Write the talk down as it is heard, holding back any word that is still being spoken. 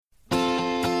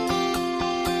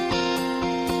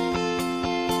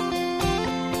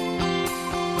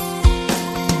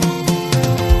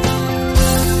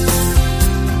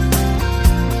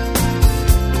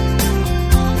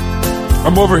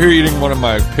I'm over here eating one of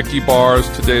my Picky Bars.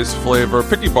 Today's flavor.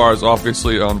 Picky Bar is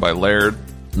obviously owned by Laird.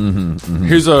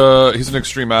 He's an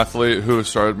extreme athlete who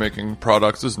started making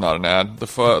products. This is not an ad. The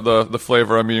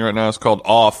flavor I'm eating right now is called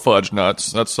Aw Fudge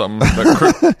Nuts. That's something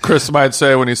that Chris might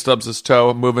say when he stubs his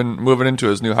toe moving into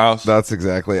his new house. That's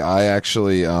exactly. I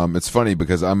actually, it's funny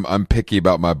because I'm picky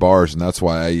about my bars, and that's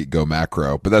why I go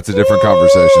macro. But that's a different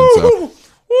conversation. So.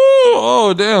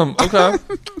 Oh damn! Okay,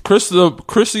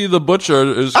 Chrissy the butcher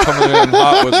is coming in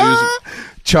hot with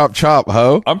these. Chop chop,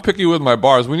 ho! I'm picky with my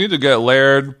bars. We need to get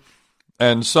Laird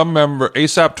and some member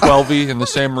ASAP 12 in the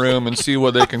same room and see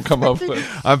what they can come up with.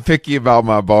 I'm picky about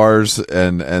my bars,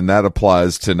 and that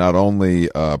applies to not only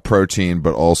protein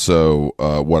but also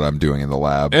what I'm doing in the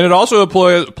lab. And it also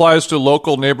applies to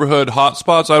local neighborhood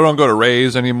hotspots. I don't go to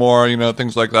Ray's anymore,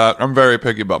 things like that. I'm very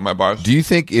picky about my bars. Do you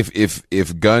think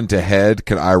if gun to head,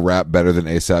 can I rap better than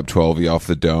ASAP 12 off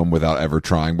the dome without ever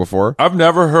trying before? I've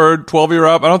never heard 12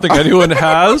 rap. I don't think anyone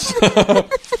has.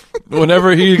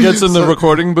 Whenever he gets in the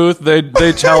recording booth,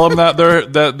 they tell him that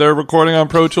they're recording on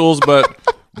Pro Tools,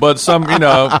 but some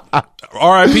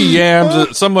R.I.P.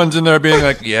 Yams, someone's in there being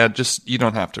like, yeah, just you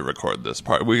don't have to record this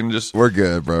part. We're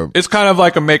good, bro. It's kind of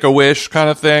like a Make-A-Wish kind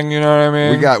of thing, you know what I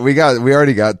mean? We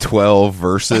already got 12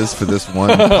 verses for this one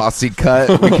posse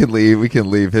cut. We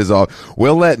can leave his off.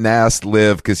 We'll let Nast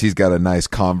live because he's got a nice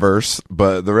Converse,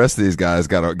 but the rest of these guys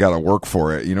gotta work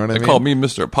for it. You know what I mean? They call me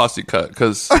Mr. Posse Cut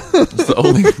because it's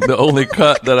the only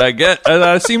cut that I get, and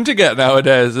I seem to get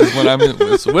nowadays is when I'm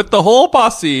with the whole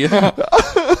posse.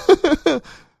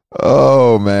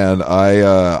 Oh man,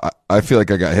 I feel like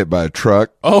I got hit by a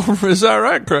truck. Oh, is that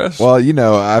right, Chris? Well,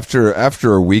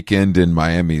 after a weekend in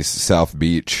Miami's South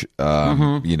Beach,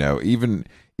 even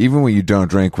when you don't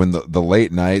drink, when the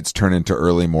late nights turn into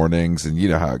early mornings, and you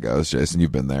know how it goes, Jason.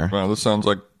 You've been there. Wow, this sounds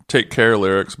like Take Care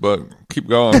lyrics, but keep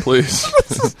going, please.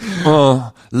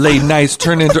 Late nights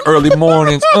turn into early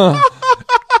mornings.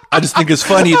 I just think it's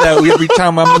funny that every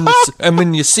time I'm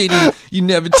in your city, you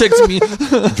never text me.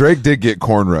 Drake did get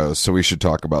cornrows, so we should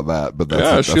talk about that. But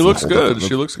that's she looks good.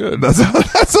 She looks good. That's a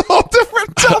whole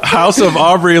different topic. House of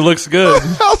Aubrey looks good.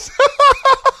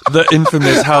 The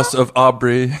infamous House of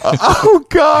Aubrey. Oh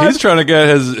God, he's trying to get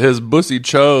his bussy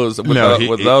chose with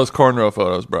those cornrow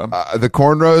photos, bro. The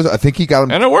cornrows, I think he got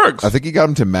him, and it works. I think he got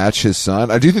him to match his son.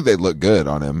 I do think they look good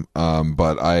on him,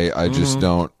 but I just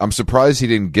don't. I'm surprised he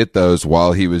didn't get those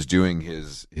while he was doing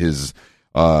his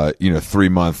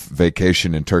 3-month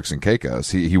vacation in Turks and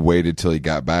Caicos. He waited till he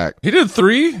got back. He did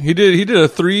 3. He did a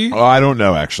 3. Oh, I don't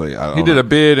know actually. He did a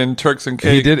bid in Turks and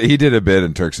Caicos. He did a bid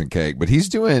in Turks and Caicos, but he's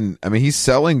doing. I mean, he's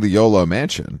selling the YOLO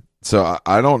mansion. So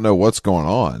I don't know what's going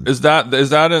on. Is that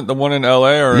the one in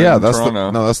LA or in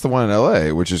Toronto? That's the one in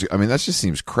LA, which is, I mean, that just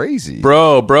seems crazy.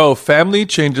 Bro, family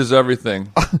changes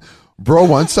everything. Bro,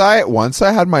 once I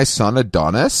had my son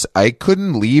Adonis, I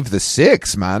couldn't leave the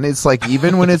 6, man. It's like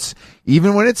even when it's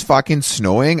fucking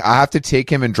snowing, I have to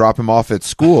take him and drop him off at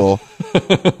school.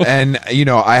 And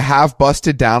I have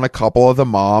busted down a couple of the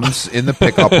moms in the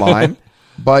pickup line.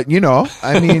 But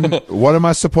I mean, what am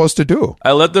I supposed to do?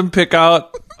 I let them pick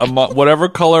out whatever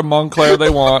color Montclair they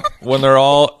want when they're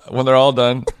all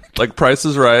done. Like Price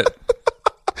is Right.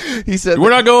 He said,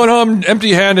 "We're not going home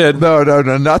empty-handed." No,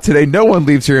 not today. No one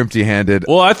leaves here empty-handed.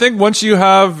 Well, I think once you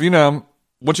have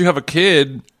a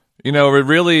kid, it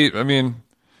really, I mean,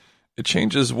 it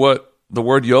changes what the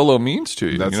word YOLO means to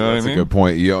you. That's a good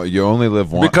point. You only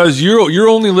live once. Because you're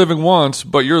only living once,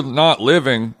 but you're not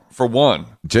living for one.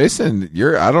 Jason,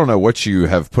 I don't know what you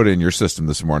have put in your system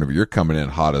this morning, but you're coming in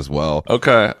hot as well.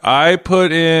 Okay. I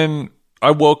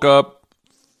woke up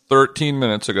 13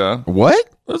 minutes ago. What?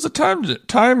 There's a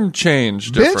time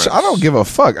change difference. Bitch, I don't give a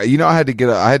fuck. I had to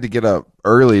get up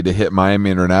early to hit Miami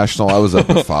International. I was up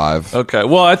at 5. Okay.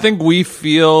 Well, I think we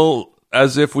feel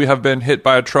as if we have been hit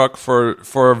by a truck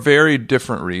for very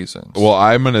different reasons. Well,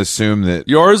 I'm going to assume that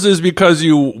yours is because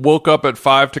you woke up at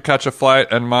 5 to catch a flight,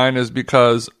 and mine is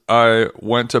because I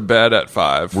went to bed at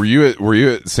 5. Were you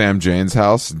at Sam Jane's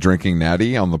house drinking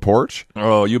natty on the porch?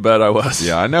 Oh, you bet I was.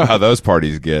 Yeah, I know how those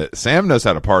parties get. Sam knows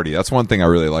how to party. That's one thing I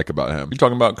really like about him. You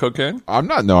talking about cocaine? I'm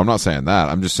not saying that.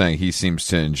 I'm just saying he seems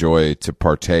to enjoy to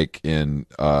partake in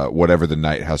whatever the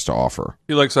night has to offer.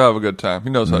 He likes to have a good time. He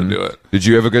knows how to do it. Did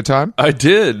you have a good time? I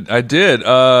did.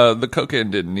 The cocaine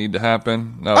didn't need to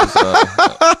happen. That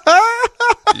was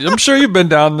I'm sure you've been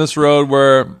down this road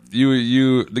where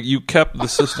you kept the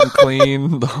system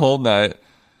clean the whole night,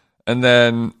 and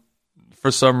then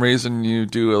for some reason you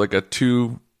do like a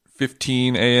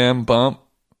 2:15 a.m. bump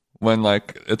when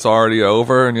like it's already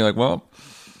over, and you're like, well,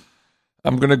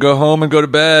 I'm gonna go home and go to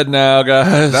bed now,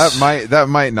 guys. That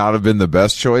might not have been the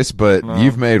best choice, but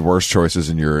you've made worse choices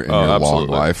in your long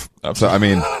absolutely. life. Absolutely. So I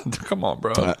mean, come on,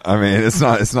 bro. I mean, it's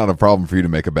not a problem for you to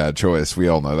make a bad choice. We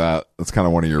all know that. That's kind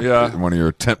of one of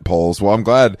your tent poles. Well, I'm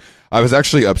glad. I was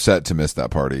actually upset to miss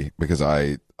that party because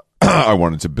I I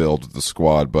wanted to build with the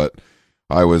squad, but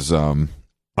I was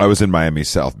in Miami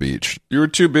South Beach. You were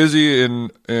too busy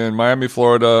in Miami,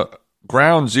 Florida.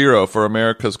 Ground zero for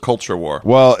America's culture war.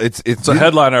 Well, it's a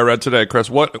headline I read today, Chris.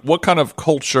 What kind of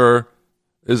culture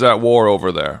is at war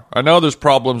over there? I know there's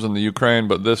problems in the Ukraine,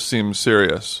 but this seems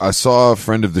serious. I saw a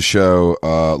friend of the show,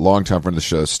 longtime friend of the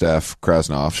show, Steph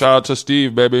Krasnov. Shout out to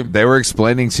Steve, baby. They were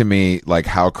explaining to me like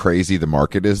how crazy the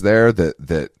market is there.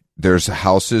 That there's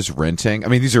houses renting. I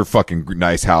mean, these are fucking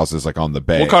nice houses like on the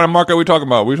bay. What kind of market are we talking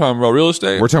about? Are we talking about real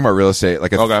estate? We're talking about real estate,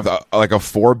 like a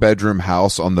 4-bedroom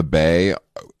house on the bay,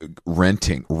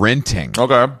 renting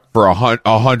Okay. for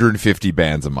 150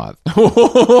 bands a month.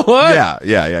 What? Yeah.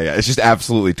 It's just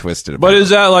absolutely twisted. But is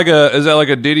that like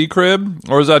a Diddy crib,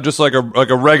 or is that just like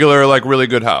a regular, like, really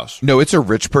good house? No, it's a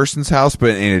rich person's house,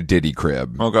 but in a Diddy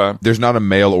crib. Okay. There's not a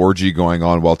male orgy going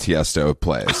on while Tiesto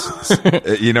plays.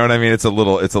 You know what I mean? It's a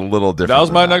little different. That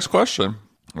was my next question.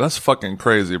 That's fucking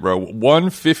crazy, bro.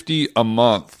 $150 a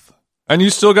month. And you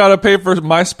still got to pay for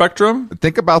my Spectrum?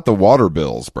 Think about the water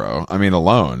bills, bro. I mean,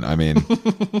 alone. I mean,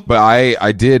 but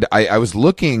I was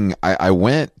looking, I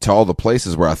went to all the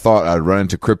places where I thought I'd run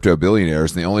into crypto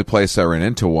billionaires, and the only place I ran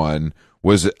into one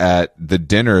was at the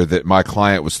dinner that my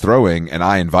client was throwing, and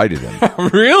I invited him.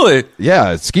 Really?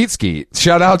 Yeah, Skeet.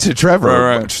 Shout out to Trevor.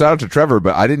 Right. Shout out to Trevor,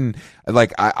 but I didn't,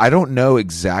 like, I don't know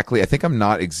exactly. I think I'm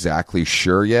not exactly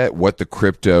sure yet what the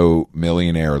crypto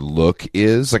millionaire look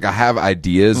is. Like, I have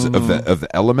ideas of the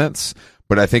elements,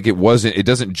 but I think it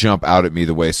doesn't jump out at me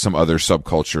the way some other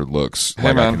subculture looks. Hey,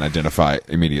 like, man. I can identify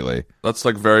immediately. That's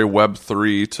like very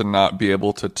Web3 to not be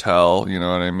able to tell, you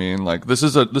know what I mean? Like, this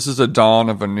is a dawn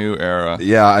of a new era.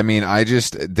 Yeah, I mean,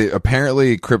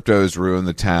 apparently crypto's ruined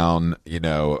the town, you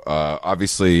know.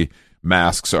 Obviously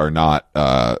masks are not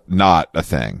a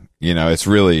thing. You know, it's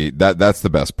really that's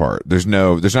the best part. There's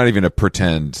not even a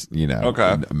pretend, you know,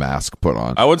 mask put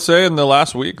on. I would say in the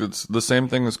last week, it's the same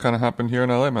thing that's kind of happened here in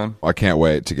LA, man. I can't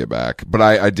wait to get back. But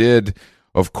I did,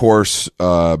 of course,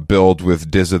 build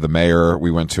with Dizza the Mayor. We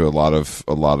went to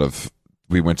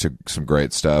we went to some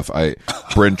great stuff.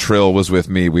 Bryn Trill was with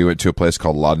me. We went to a place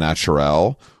called La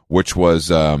Naturelle, which was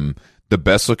the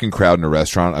best looking crowd in a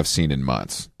restaurant I've seen in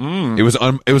months. It was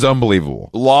unbelievable.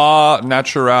 La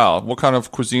Naturelle. What kind of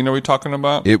cuisine are we talking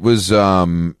about? It was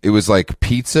like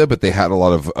pizza, but they had a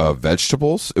lot of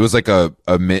vegetables. It was like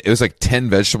it was like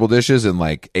 10 vegetable dishes and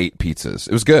like 8 pizzas.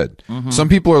 It was good. Some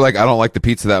people are like, I don't like the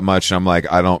pizza that much, and I'm like,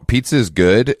 pizza is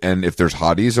good, and if there's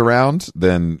hotties around,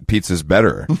 then pizza's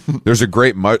better. There's a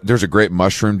great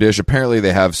mushroom dish. Apparently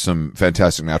they have some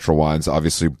fantastic natural wines.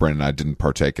 Obviously Brendan and I didn't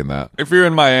partake in that. If you're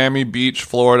in Miami Beach,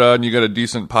 Florida, and you get a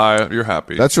decent pie, you're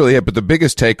happy. That's really it. But the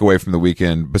biggest takeaway from the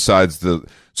weekend, besides so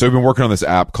we've been working on this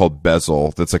app called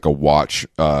Bezel that's like a watch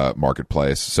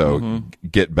marketplace. So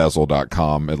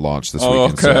getbezel.com, it launched this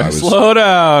weekend. Okay, slow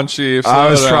down, Chief.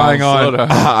 I was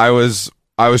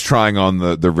trying on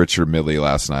the Richard Mille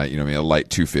last night, you know what I mean, a light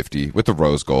 250 with the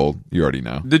rose gold. You already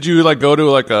know. Did you like go to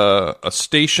like a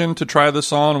station to try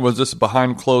this on? Was this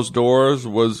behind closed doors?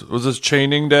 Was this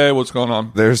chaining day? What's going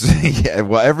on?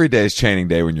 Every day is chaining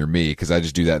day when you're me, because I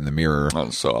just do that in the mirror. Oh,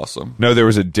 that's so awesome. No, there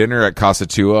was a dinner at Casa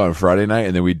Tua on Friday night,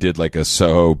 and then we did like a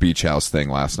Soho Beach House thing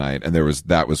last night, and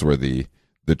that was where the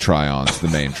try-ons, the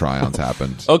main try-ons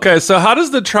happened. Okay, so how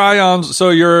does the try-ons? So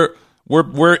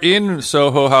we're in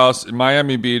Soho House in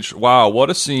Miami Beach. Wow, what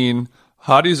a scene!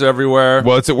 Hotties everywhere.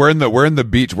 Well, we're in the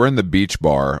beach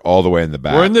bar all the way in the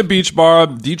back. We're in the beach bar.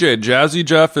 DJ Jazzy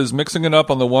Jeff is mixing it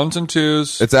up on the ones and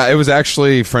twos. It was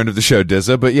actually friend of the show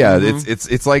Dizza, but yeah,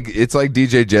 it's like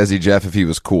DJ Jazzy Jeff if he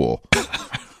was cool.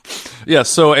 Yeah,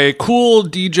 so a cool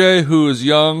DJ who is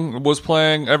young was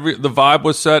playing. The vibe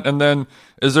was set, and then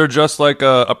is there just like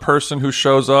a person who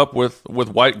shows up with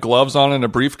white gloves on and a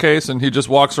briefcase, and he just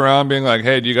walks around being like,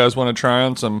 "Hey, do you guys want to try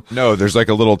on some?" No, there's like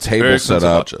a little table set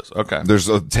up. Watches. Okay, there's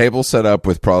a table set up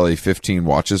with probably 15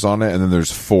 watches on it, and then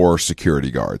there's 4 security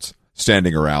guards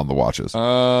standing around the watches.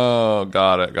 Oh,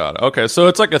 got it. Okay, so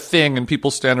it's like a thing, and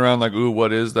people stand around like, "Ooh,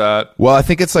 what is that?" Well, I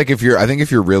think it's like if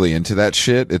you're really into that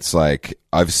shit, it's like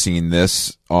I've seen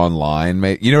this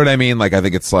online. You know what I mean? Like, I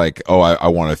think it's like, oh, I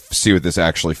want to see what this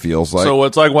actually feels like. So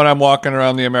it's like when I'm walking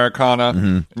around the Americana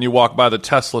and you walk by the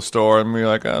Tesla store and we're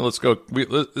like, let's go.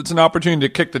 It's an opportunity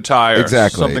to kick the tire.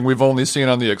 Exactly. Something we've only seen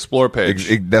on the Explore page.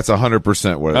 That's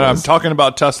 100% what it and is. I'm talking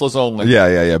about Teslas only.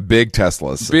 Yeah. Big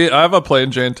Teslas. I have a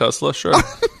plain Jane Tesla, sure.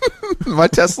 My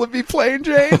Tesla be plain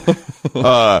Jane?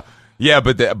 Yeah,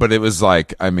 but it was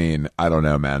like, I mean, I don't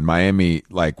know, man. Miami,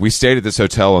 like, we stayed at this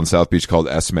hotel on South Beach called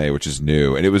Esme, which is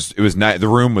new, and it was nice. The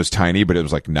room was tiny, but it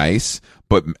was like nice.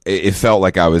 But it felt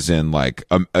like I was in like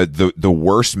the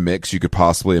worst mix you could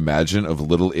possibly imagine of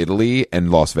Little Italy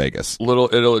and Las Vegas. Little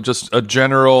Italy, just a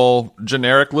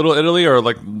generic Little Italy, or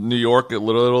like New York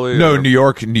Little Italy? No, or? New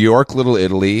York, Little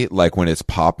Italy. Like when it's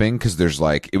popping, because there's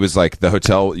like, it was like the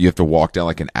hotel. You have to walk down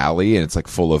like an alley, and it's like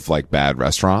full of like bad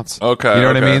restaurants. Okay, you know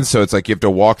what I okay. mean. So it's like you have to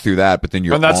walk through that, but then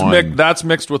you're And that's on that's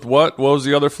mixed with what? What was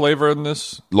the other flavor in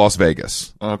this? Las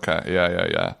Vegas. Okay,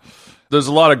 yeah. There's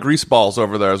a lot of grease balls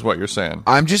over there, is what you're saying.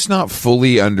 I'm just not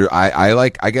fully I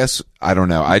guess, I don't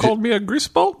know. You called me a grease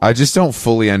ball? I just don't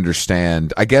fully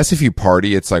understand. I guess if you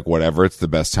party, it's like whatever. It's the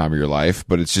best time of your life.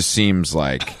 But it just seems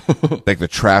like like the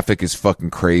traffic is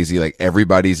fucking crazy. Like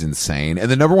everybody's insane. And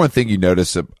the number one thing you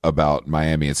notice about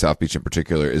Miami and South Beach in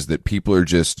particular is that people are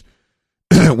just.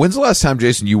 When's the last time,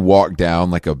 Jason, you walked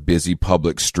down like a busy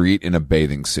public street in a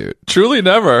bathing suit? Truly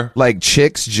never. Like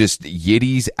chicks just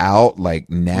yitties out, like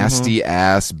nasty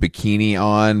ass bikini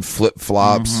on, flip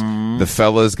flops. The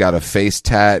fella's got a face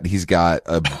tat. He's got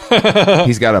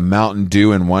a Mountain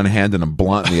Dew in one hand and a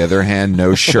blunt in the other hand.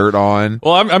 No shirt on.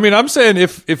 Well, I'm saying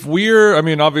if we're,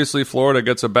 obviously Florida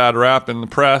gets a bad rap in the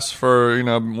press for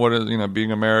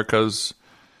being America's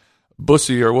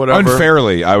bussy or whatever.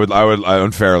 Unfairly, I would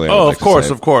unfairly. Oh, of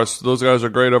course. Those guys are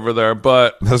great over there,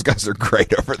 but those guys are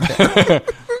great over there.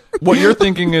 What you're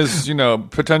thinking is,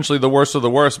 potentially the worst of the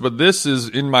worst, but this is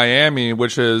in Miami,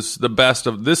 which is the best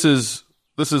of. This is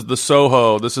the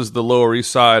Soho. This is the Lower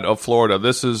East Side of Florida.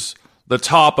 This is the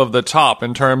top of the top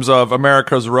in terms of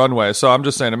America's runway. So I'm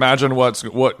just saying, imagine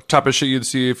what type of shit you'd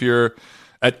see if you're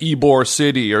at Ybor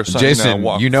City or something. Jason,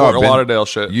 Fort Lauderdale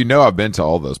shit. You know I've been to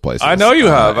all those places. I know you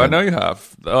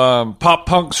have. Pop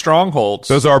punk strongholds.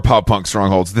 Those are pop punk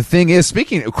strongholds. The thing is,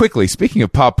 speaking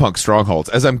of pop punk strongholds,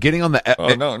 as I'm getting on the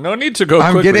no need to go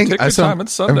quickly. Take your time.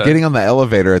 It's Sunday. I'm getting on the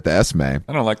elevator at the Esme. I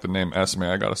don't like the name Esme,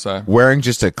 I gotta say. Wearing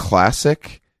just a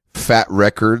classic Fat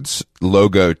Records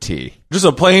logo tee. Just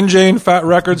a plain Jane Fat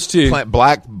Records tee. Plain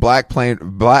black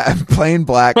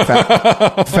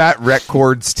Fat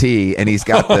Records tee, and he's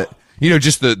got the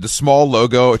just the small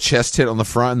logo chest hit on the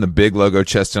front and the big logo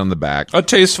chest hit on the back. A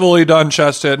tastefully done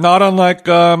chest hit, not unlike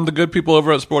the good people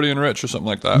over at Sporty and Rich or something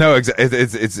like that. No, it's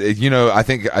I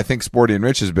think Sporty and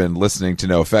Rich has been listening to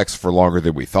NoFX for longer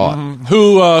than we thought. Mm-hmm.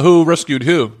 Who rescued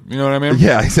who? You know what I mean?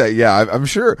 Yeah. I'm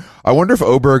sure. I wonder if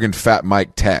Oberg and Fat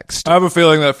Mike text. I have a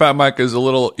feeling that Fat Mike is a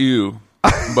little ew,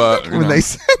 but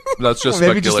that's just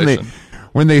speculation.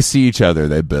 When they see each other,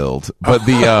 they build. But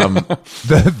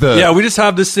yeah, we just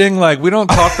have this thing, like, we don't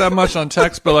talk that much on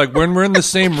text, but like when we're in the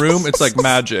same room, it's like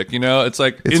magic, It's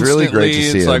like it's instantly, really great to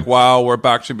see it's him. like, wow, we're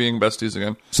back to being besties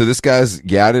again. So this guy's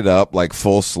gadded up, like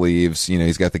full sleeves,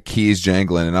 he's got the keys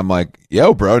jangling, and I'm like,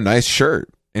 yo, bro, nice shirt.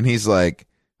 And he's like,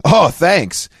 oh,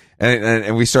 thanks.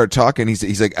 And we start talking.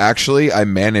 He's like, actually, I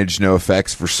managed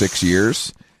NoFX for 6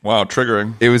 years. Wow,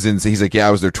 triggering. It was he's like, yeah,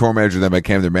 I was their tour manager, then I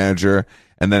became their manager.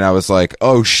 And then I was like,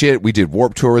 oh shit, we did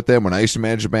Warped Tour with them when I used to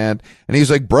manage a band. And he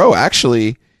was like, bro,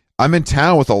 actually, I'm in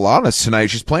town with Alanis tonight.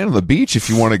 She's playing on the beach if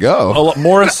you want to go.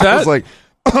 Morissette? I was like,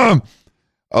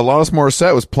 Alanis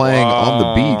Morissette was playing on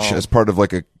the beach as part of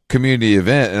like a community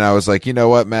event. And I was like, you know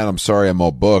what, man, I'm sorry I'm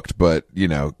all booked, but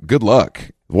good luck.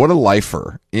 What a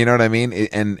lifer. You know what I mean?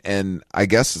 And I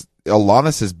guess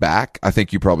Alanis is back. I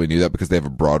think you probably knew that because they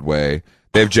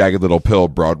have Jagged Little Pill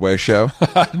Broadway show.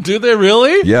 Do they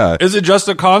really? Yeah. Is it just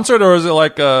a concert or is it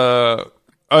like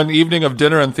an evening of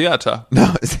dinner and theater?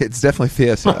 No, it's definitely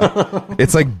theater.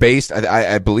 It's like based,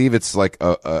 I believe it's like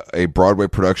a Broadway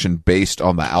production based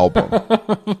on the album.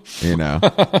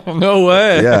 No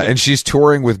way. Yeah, and she's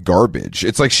touring with Garbage.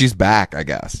 It's like she's back, I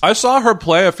guess. I saw her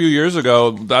play a few years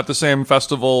ago at the same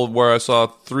festival where I saw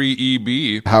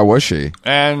 3EB. How was she?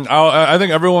 And I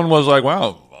think everyone was like,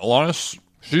 wow, Alanis...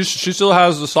 She still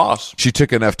has the sauce. She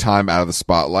took enough time out of the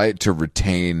spotlight to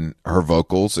retain her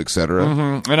vocals, etc.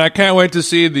 Mm-hmm. And I can't wait to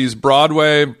see these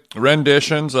Broadway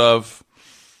renditions of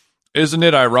Isn't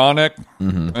It Ironic?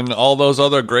 Mm-hmm. And all those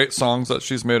other great songs that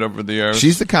she's made over the years.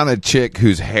 She's the kind of chick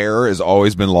whose hair has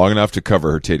always been long enough to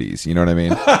cover her titties. You know what I mean?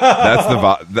 That's the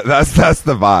vibe. That's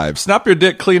the vibe. Snap your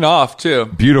dick clean off, too.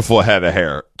 Beautiful head of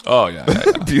hair. Oh yeah,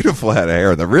 Beautiful head of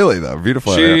hair.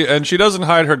 Beautiful head of hair. And she doesn't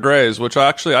hide her grays, which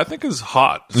I think is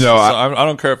hot. No, so I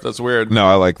don't care if that's weird. No,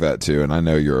 I like that too, and I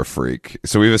know you're a freak.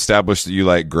 So we've established that you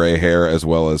like gray hair as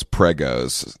well as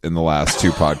pregos in the last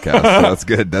 2 podcasts. So that's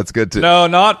good. That's good too. No,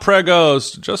 not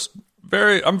pregos. Just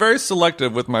I'm very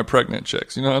selective with my pregnant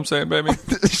chicks. You know what I'm saying, baby?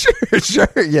 Sure.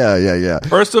 Yeah.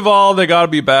 First of all, they got to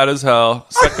be bad as hell.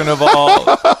 Second of all,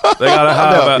 they got to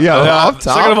have off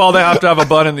top. Second of all, they have to have a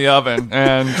bun in the oven.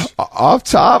 And off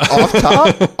top.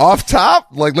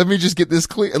 Like, let me just get this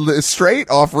straight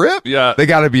off rip. Yeah, they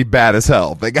got to be bad as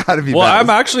hell. They got to be. Well, bad I'm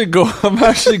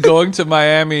actually going to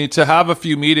Miami to have a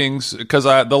few meetings because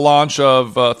the launch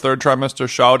of third trimester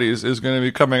Shouties is going to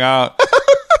be coming out.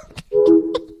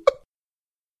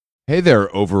 Hey there,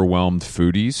 overwhelmed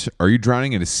foodies. Are you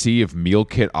drowning in a sea of meal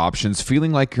kit options,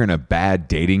 feeling like you're in a bad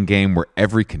dating game where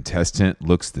every contestant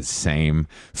looks the same?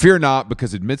 Fear not,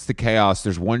 because amidst the chaos,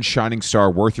 there's one shining star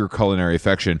worth your culinary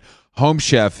affection. Home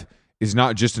Chef is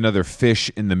not just another fish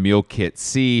in the meal kit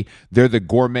sea. They're the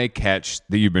gourmet catch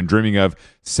that you've been dreaming of.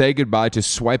 Say goodbye to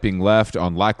swiping left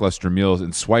on lackluster meals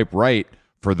and swipe right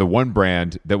for the one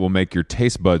brand that will make your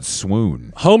taste buds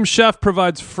swoon. Home Chef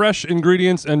provides fresh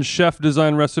ingredients and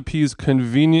chef-design recipes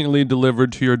conveniently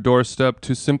delivered to your doorstep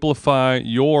to simplify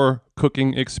your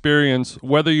cooking experience.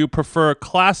 Whether you prefer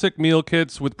classic meal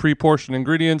kits with pre-portioned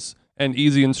ingredients and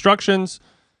easy instructions,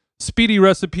 speedy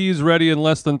recipes ready in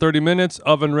less than 30 minutes,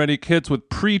 oven-ready kits with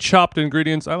pre-chopped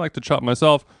ingredients, I like to chop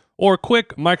myself, or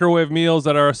quick microwave meals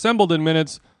that are assembled in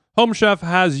minutes, Home Chef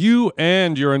has you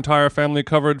and your entire family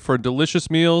covered for delicious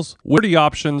meals, witty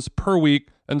options per week,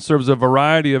 and serves a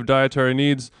variety of dietary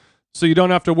needs, so you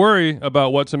don't have to worry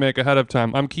about what to make ahead of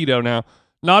time. I'm keto now.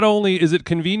 Not only is it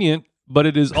convenient, but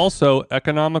it is also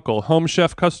economical. Home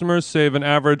Chef customers save an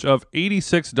average of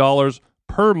 $86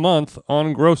 per month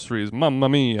on groceries. Mamma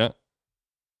mia.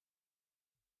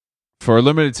 For a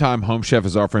limited time, Home Chef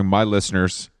is offering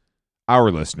our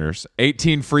listeners,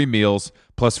 18 free meals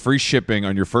plus free shipping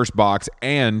on your first box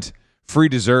and free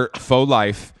dessert for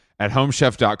life at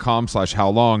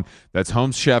homechef.com/howlong. That's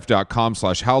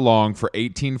homechef.com/howlong for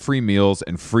 18 free meals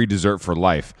and free dessert for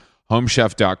life.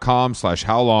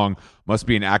 Homechef.com/howlong. Must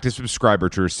be an active subscriber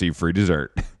to receive free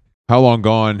dessert. How Long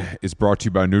Gone is brought to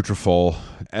you by Nutrafol.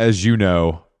 As you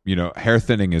know, hair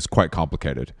thinning is quite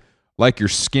complicated. Like your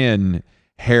skin,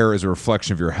 hair is a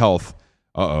reflection of your health.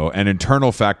 And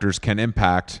internal factors can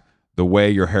impact the way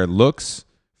your hair looks,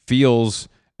 feels,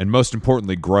 and most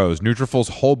importantly, grows. Nutrafol's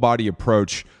whole body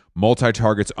approach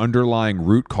multi-targets underlying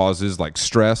root causes like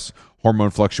stress, hormone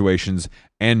fluctuations,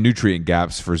 and nutrient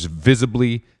gaps for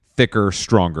visibly thicker,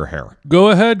 stronger hair. Go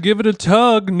ahead, give it a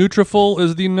tug. Nutrafol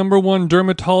is the #1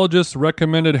 dermatologist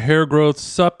recommended hair growth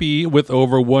suppy with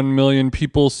over 1 million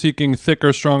people seeking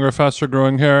thicker, stronger, faster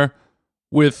growing hair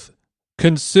with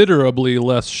considerably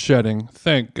less shedding.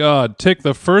 Thank God. Take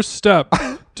the first step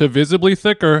to visibly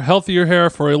thicker, healthier hair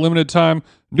for a limited time.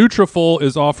 Nutrafol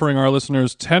is offering our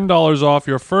listeners $10 off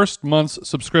your first month's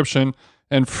subscription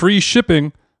and free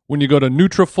shipping when you go to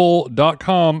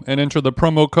Nutrafol.com and enter the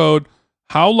promo code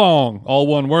HOWLONG, all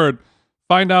one word.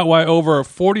 Find out why over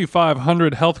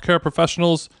 4,500 healthcare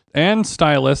professionals and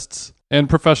stylists and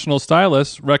professional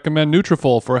stylists recommend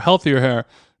Nutrafol for healthier hair.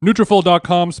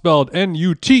 Nutrafol.com, spelled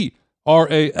Nutrafol.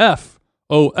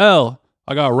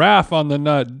 I got RAF on the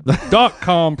nut.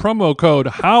 .com promo code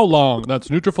HOWLONG. That's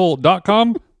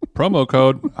Nutrafol.com promo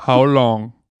code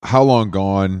HOWLONG. How Long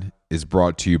Gone is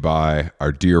brought to you by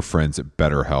our dear friends at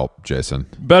BetterHelp, Jason.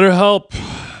 BetterHelp,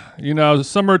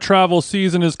 summer travel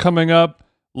season is coming up.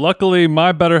 Luckily,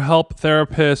 my BetterHelp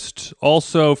therapist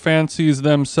also fancies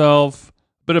themselves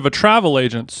a bit of a travel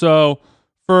agent. So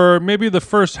for maybe the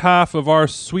first half of our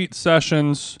sweet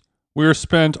sessions, we were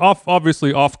spent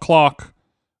obviously off clock,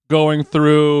 going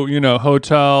through,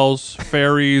 hotels,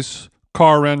 ferries,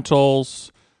 car rentals,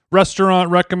 restaurant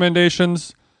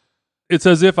recommendations. It's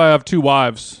as if I have 2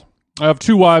 wives. I have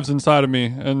 2 wives inside of me,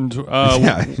 and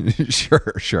yeah,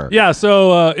 sure. Yeah,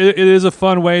 so it is a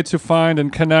fun way to find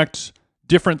and connect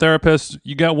different therapists.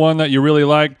 You get one that you really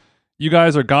like. You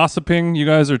guys are gossiping. You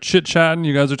guys are chit-chatting.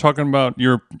 You guys are talking about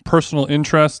your personal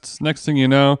interests. Next thing you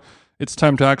know, it's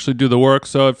time to actually do the work.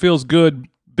 So it feels good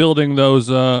building those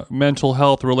mental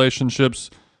health relationships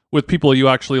with people you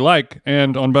actually like.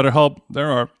 And on BetterHelp,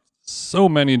 there are so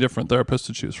many different therapists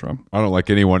to choose from. I don't like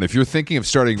anyone. If you're thinking of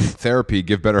starting therapy,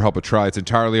 give BetterHelp a try. It's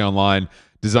entirely online,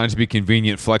 designed to be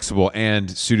convenient, flexible,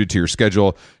 and suited to your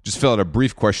schedule. Just fill out a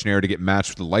brief questionnaire to get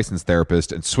matched with a licensed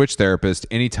therapist and switch therapist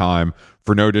anytime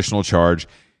for no additional charge.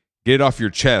 Get it off your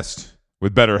chest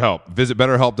with BetterHelp. Visit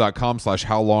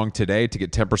BetterHelp.com/howlong today to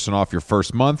get 10% off your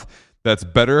first month. That's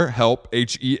BetterHelp,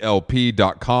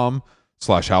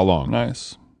 HELP.com/howlong.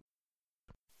 Nice.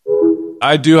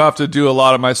 I do have to do a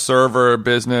lot of my server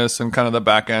business and kind of the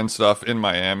back end stuff in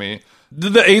Miami.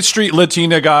 The 8th Street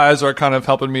Latina guys are kind of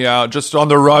helping me out just on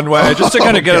the runway, just to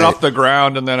kind of get it off the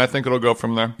ground, and then I think it'll go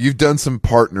from there. You've done some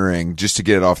partnering just to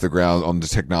get it off the ground on the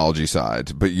technology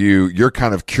side, but you're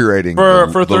kind of curating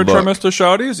for third trimester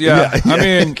shawties. Yeah. I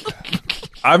mean,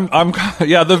 I'm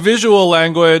the visual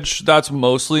language, that's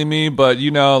mostly me, but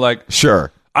like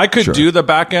sure. I could do the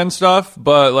back end stuff,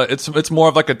 but like it's more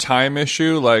of like a time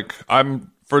issue. Like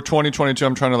for 2022,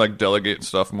 I'm trying to like delegate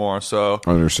stuff more. So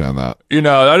I understand that.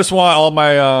 I just want all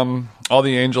my all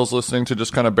the angels listening to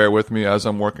just kind of bear with me as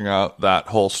I'm working out that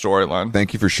whole storyline.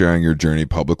 Thank you for sharing your journey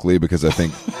publicly, because I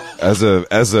think as a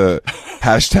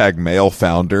hashtag male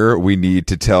founder, we need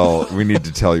to tell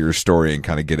your story and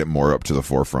kind of get it more up to the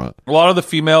forefront. A lot of the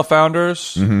female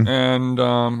founders and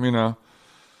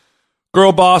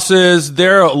girl bosses,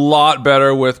 they're a lot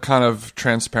better with kind of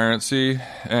transparency,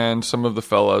 and some of the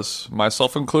fellas,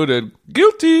 myself included,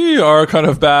 guilty, are kind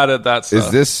of bad at that stuff.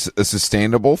 Is this a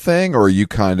sustainable thing, or are you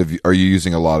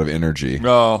using a lot of energy?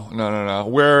 No.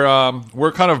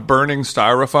 We're kind of burning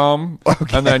styrofoam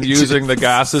and then using the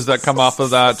gases that come off of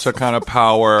that to kind of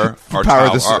power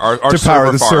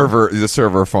the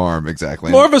server farm.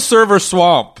 Exactly. More of a server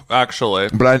swamp, actually.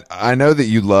 But I know that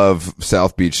you love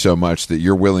South Beach so much that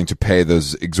you're willing to pay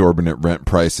those exorbitant rent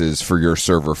prices for your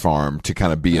server farm to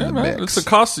kind of be in the mix. It's a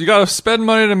cost. You got to spend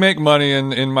money to make money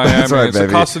in Miami. That's right, it's baby.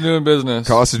 a cost of doing business.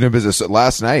 So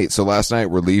last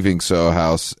night we're leaving Soho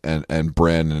House and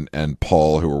Bren and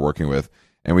Paul, who we're working with,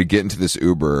 and we get into this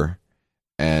Uber,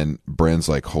 and Bren's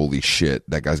like, holy shit,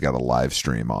 that guy's got a live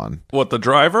stream on. What, the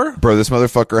driver? Bro, this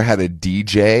motherfucker had a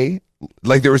DJ.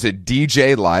 Like, there was a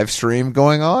DJ live stream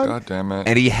going on. God damn it.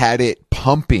 And he had it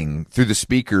pumping through the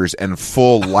speakers and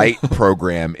full light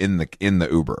program in the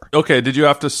Uber. Okay, did you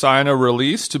have to sign a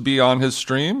release to be on his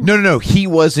stream? No. He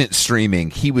wasn't streaming.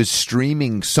 He was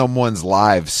streaming someone's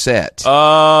live set.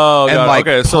 Oh, and God. like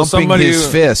Okay, so pumping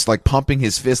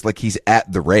his fist like he's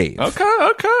at the rave. Okay,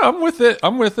 I'm with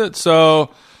it. So,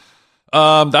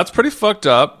 that's pretty fucked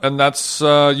up, and that's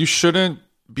you shouldn't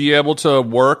be able to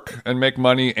work and make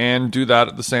money and do that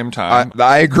at the same time.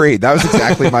 I agree. That was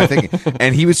exactly my thinking.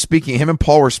 And him and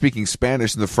Paul were speaking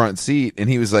Spanish in the front seat, and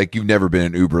he was like, "You've never been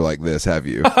in Uber like this, have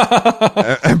you?"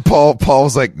 And Paul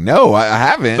was like, "No, I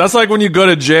haven't." That's like when you go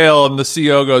to jail and the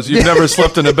CO goes, "You've never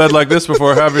slept in a bed like this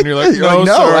before, haven't you?" Like, "No,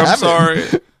 sir, I'm sorry."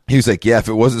 He was like, "Yeah, if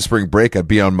it wasn't spring break, I'd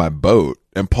be on my boat."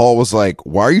 And Paul was like,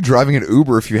 "Why are you driving an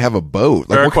Uber if you have a boat?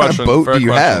 Like, what kind of boat do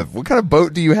you have? What kind of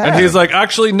boat do you have?" And he's like,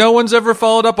 "Actually, no one's ever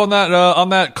followed up on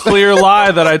that clear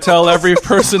lie that I tell every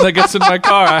person that gets in my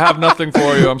car. I have nothing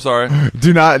for you. I'm sorry.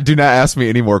 Do not ask me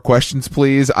any more questions,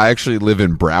 please. I actually live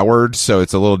in Broward, so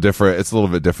it's a little different. It's a little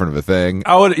bit different of a thing."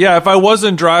 If I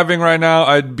wasn't driving right now,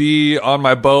 I'd be on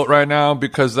my boat right now,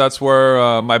 because that's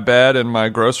where my bed and my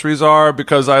groceries are,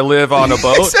 because I live on a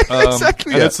boat.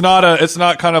 Exactly. And it's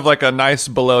not kind of like a nice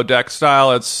below deck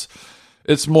style. It's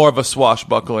more of a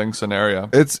swashbuckling scenario.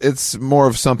 It's more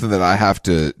of something that I have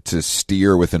to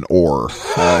steer with an oar.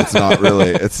 It's not really.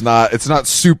 It's not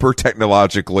super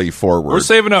technologically forward. We're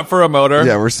saving up for a motor.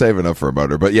 Yeah, we're saving up for a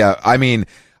motor. But yeah, I mean,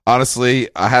 honestly,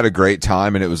 I had a great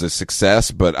time and it was a success.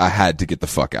 But I had to get the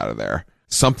fuck out of there.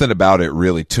 Something about it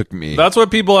really took me. That's what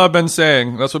people have been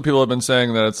saying.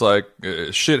 That it's like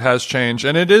shit has changed,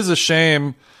 and it is a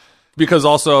shame. Because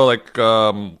also, like,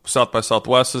 South by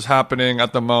Southwest is happening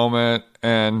at the moment,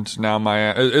 and now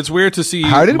Miami. It's weird to see.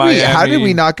 How did Miami.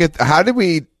 we not get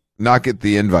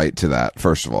the invite to that?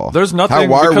 First of all, there's nothing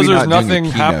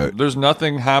there's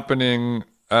nothing happening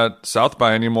at South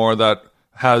by anymore that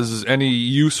has any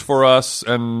use for us,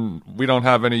 and we don't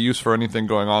have any use for anything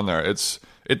going on there.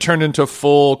 It turned into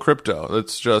full crypto.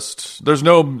 It's just there's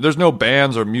no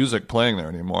bands or music playing there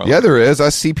anymore. Yeah, there is. I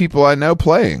see people I know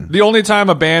playing. The only time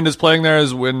a band is playing there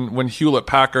is when Hewlett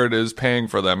Packard is paying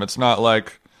for them. It's not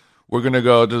like we're gonna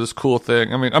go to this cool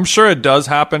thing. I mean, I'm sure it does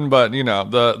happen, but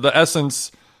the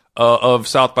essence of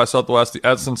South by Southwest, the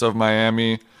essence of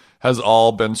Miami, has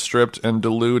all been stripped and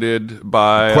diluted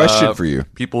by question for you.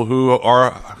 People who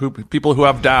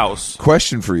have DAOs.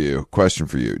 Question for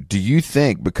you. Do you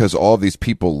think because all of these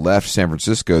people left San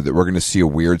Francisco that we're going to see a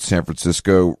weird San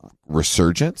Francisco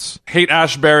resurgence? Hate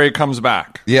Ashbury comes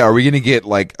back. Yeah, are we going to get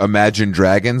like Imagine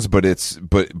Dragons, but it's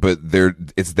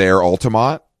their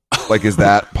Altamont? Like, is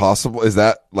that possible? Is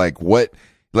that like what?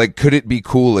 like, could it be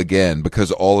cool again because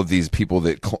all of these people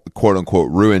that quote unquote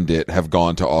ruined it have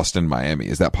gone to Austin, Miami?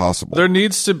 Is that possible? There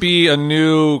needs to be a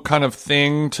new kind of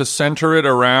thing to center it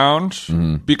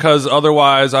around, because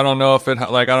otherwise, I don't know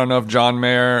if John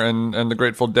Mayer and the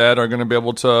Grateful Dead are going to be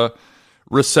able to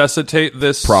resuscitate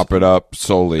this. Prop it up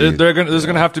solely. There's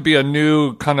going to have to be a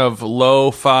new kind of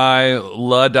lo-fi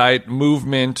Luddite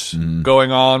movement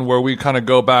going on, where we kind of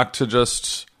go back to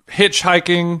just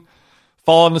hitchhiking,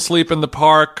 falling asleep in the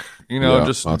park,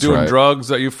 just doing drugs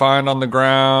that you find on the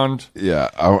ground. Yeah.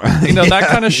 That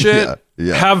kind of shit.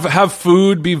 Yeah. Have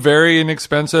food be very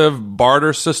inexpensive.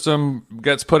 Barter system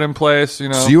gets put in place,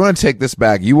 So you want to take this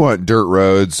back? You want dirt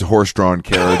roads, horse-drawn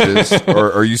carriages?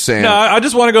 Or are you saying... No, I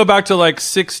just want to go back to like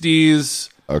 60s...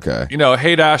 Okay.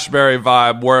 Haight-Ashbury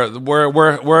vibe where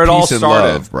it all started. Peace and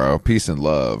love, bro. Peace and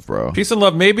love, bro. Peace and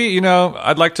love. Maybe,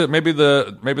 I'd like to maybe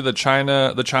the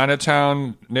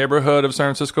Chinatown neighborhood of San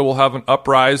Francisco will have an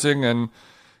uprising,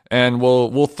 and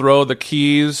we'll throw the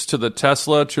keys to the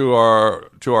Tesla to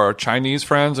our Chinese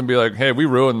friends and be like, "Hey, we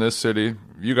ruined this city.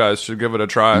 You guys should give it a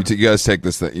try." You guys take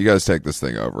this thing. You guys take this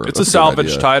thing over. It's a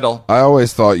salvage title. I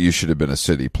always thought you should have been a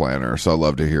city planner, so I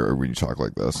love to hear it when you talk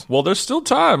like this. Well, there's still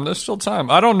time.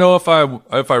 I don't know if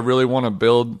I really want to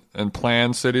build and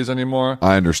plan cities anymore.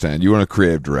 I understand. You want to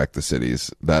creative direct the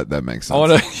cities. That makes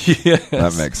sense. Yes.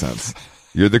 That makes sense.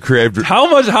 You're the creative. How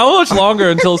much longer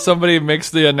until somebody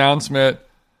makes the announcement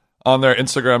on their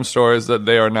Instagram stories that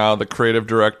they are now the creative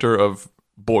director of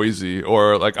Boise,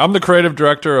 or like, I'm the creative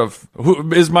director of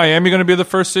is Miami going to be the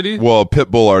first city? Well,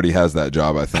 Pitbull already has that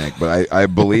job, I think, but I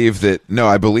believe that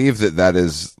that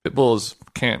is Pitbull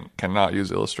cannot use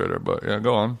Illustrator, but yeah,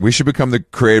 go on. We should become the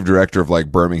creative director of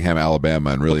like Birmingham,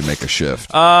 Alabama, and really make a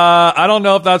shift. I don't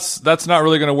know if that's not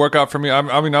really going to work out for me.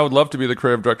 I mean, I would love to be the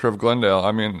creative director of Glendale.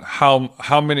 I mean,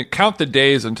 how many, count the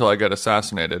days until I get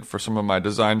assassinated for some of my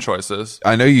design choices.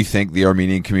 I know you think the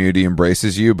Armenian community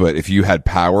embraces you, but if you had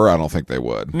power, I don't think they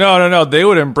would. No, they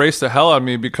would embrace the hell out of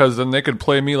me, because then they could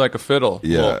play me like a fiddle.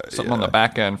 Yeah, well, something on the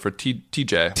back end for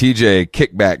TJ,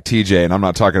 kickback TJ, and I'm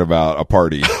not talking about a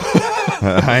party.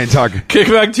 I ain't talking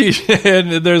kickback TJ,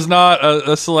 and there's not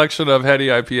a selection of heady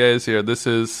IPAs here.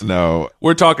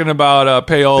 We're talking about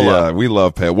payola. Yeah, we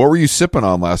love payola. What were you sipping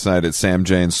on last night at Sam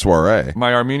Jane's soiree?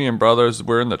 My Armenian brothers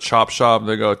were in the chop shop.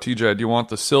 They go, TJ, do you want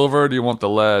the silver? Or do you want the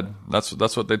lead?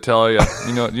 That's what they tell you.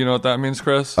 You know what that means,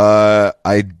 Chris?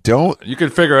 I don't. You can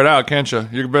figure it out, can't you?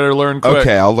 You better learn quick.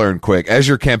 Okay, I'll learn quick. As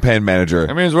your campaign manager,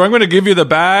 that means I'm going to give you the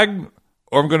bag,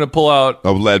 or I'm going to pull out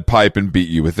a lead pipe and beat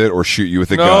you with it, or shoot you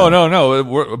with a gun.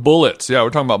 No. Bullets. Yeah, we're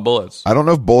talking about bullets. I don't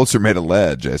know if bullets are made of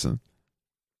lead, Jason.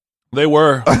 They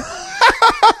were.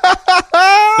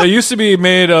 They used to be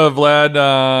made of lead,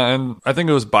 and I think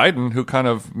it was Biden who kind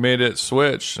of made it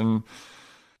switch, and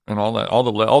all that,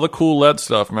 all the cool lead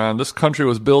stuff, man. This country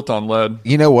was built on lead.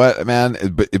 You know what, man?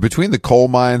 Between the coal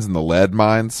mines and the lead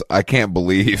mines, I can't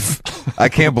believe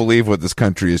what this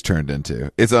country has turned into.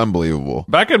 It's unbelievable.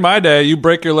 Back in my day, you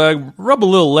break your leg, rub a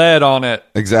little lead on it.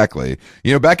 Exactly.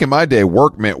 Back in my day,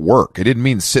 work meant work. It didn't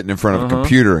mean sitting in front of a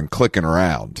computer and clicking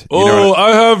around.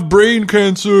 I have brain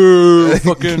cancer.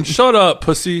 Fucking shut up,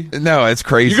 pussy. No, it's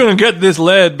crazy. You're gonna get this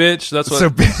lead, bitch. That's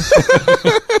what.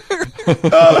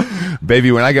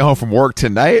 Baby, when I get home from work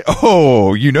tonight,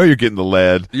 you're getting the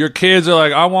lead. Your kids are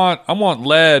like, I want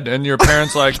lead, and your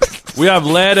parents like, we have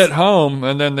lead at home,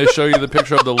 and then they show you the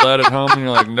picture of the lead at home, and you're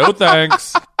like, no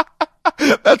thanks.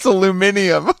 That's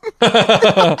aluminium.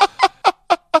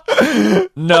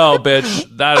 No,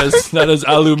 bitch, that is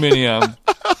aluminium.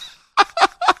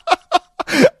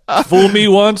 Fool me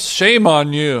once, shame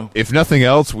on you. If nothing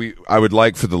else, I would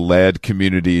like for the lead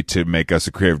community to make us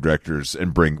the creative directors,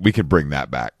 and we could bring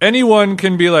that back. Anyone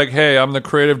can be like, hey, I'm the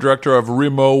creative director of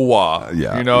Rimowa.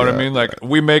 Yeah, you know what I mean? Like,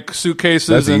 we make suitcases,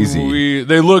 that's and easy.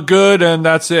 They look good, and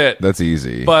that's it. That's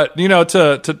easy. But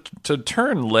to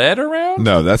turn lead around?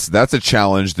 No, that's a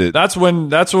challenge. That's when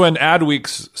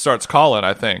Adweeks starts calling,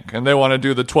 I think, and they want to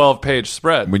do the 12-page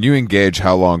spread. When you engage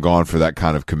How Long Gone for that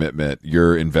kind of commitment,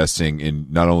 you're investing in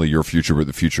not only your future, but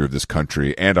the future of this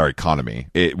country and our economy.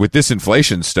 With this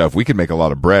inflation stuff, we can make a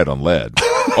lot of bread on lead.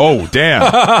 Oh,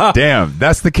 damn.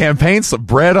 That's the campaign.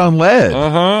 Bread on lead.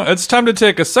 It's time to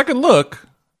take a second look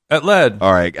at lead.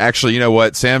 All right. Actually, you know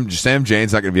what? Sam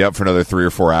Jane's not going to be up for another 3 or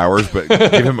 4 hours, but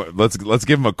let's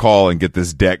give him a call and get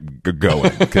this deck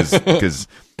going, because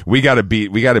we got to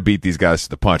beat these guys to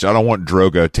the punch. I don't want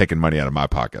Droga taking money out of my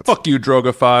pockets. Fuck you,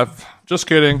 Droga 5. Just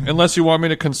kidding. Unless you want me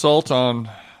to consult on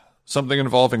something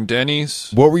involving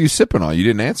Denny's. What were you sipping on? You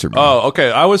didn't answer me. Oh,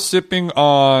 okay. I was sipping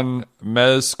on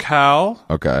mezcal,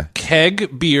 Okay.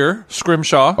 keg beer,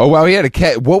 Scrimshaw. Oh, wow. He had a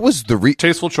cat. What was the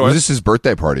Tasteful Was choice. this his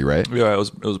birthday party, right? Yeah, it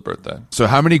was birthday. So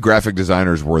how many graphic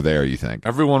designers were there, you think?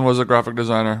 Everyone was a graphic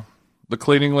designer. The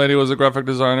cleaning lady was a graphic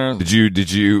designer.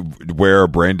 Did you wear a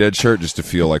Brain Dead shirt just to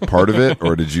feel like part of it,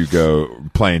 or did you go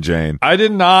plain Jane? I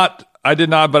did not,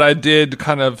 but I did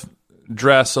kind of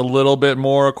dress a little bit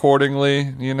more accordingly,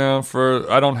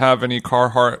 I don't have any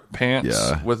Carhartt pants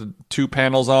with 2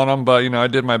 panels on them, but I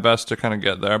did my best to kind of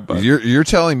get there. But You're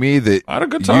telling me that I had a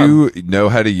good time. you know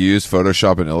how to use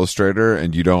Photoshop and Illustrator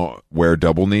and you don't wear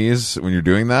double knees when you're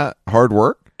doing that? Hard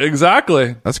work?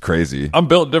 Exactly. That's crazy. I'm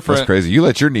built different. That's crazy. You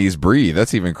let your knees breathe.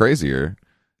 That's even crazier.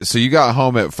 So you got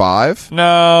home at 5?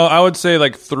 No, I would say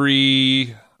like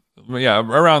 3. Yeah,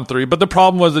 around 3. But the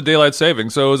problem was the daylight saving,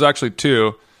 so it was actually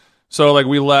 2. So like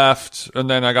we left, and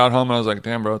then I got home and I was like,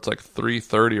 "Damn, bro, it's like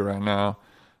 3:30 right now.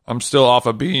 I'm still off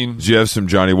a bean." Did you have some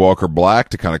Johnny Walker Black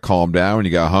to kind of calm down when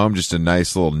you got home? Just a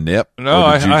nice little nip? No, Or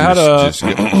I did you had just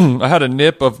I had a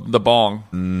nip of the bong.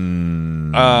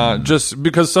 Just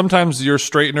because sometimes your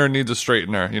straightener needs a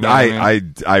straightener. You know, what I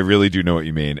mean? I really do know what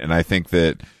you mean, and I think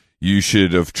that you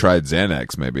should have tried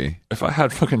Xanax, maybe. If I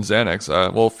had fucking Xanax,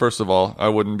 well, first of all, I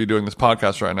wouldn't be doing this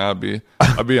podcast right now.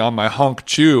 I'd be on my hunk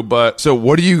chew. But So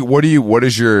what is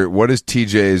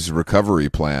TJ's recovery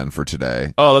plan for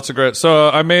today? oh, that's a great. So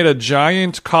I made a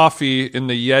giant coffee in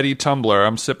the Yeti tumbler.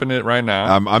 I'm sipping it right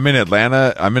now. I'm in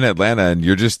Atlanta, and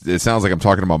it sounds like I'm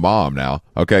talking to my mom now.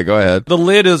 Okay, go ahead. The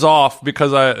lid is off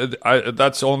because I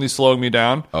that's only slowing me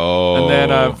down. Oh. And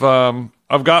then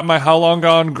I've got my How Long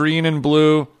Gone green and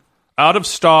blue out of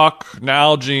stock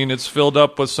Nalgene. It's filled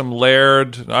up with some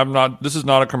Laird. This is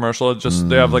not a commercial. It's just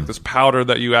they have like this powder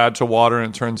that you add to water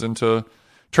and it turns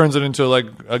it into like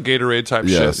a Gatorade type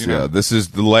Yes, shit. yeah. This is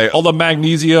the All the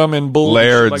magnesium and bull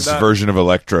Laird's like that. version of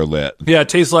Electrolyte. Yeah, it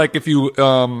tastes like if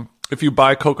you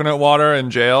buy coconut water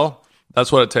in jail,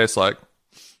 that's what it tastes like.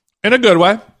 In a good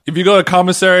way. If you go to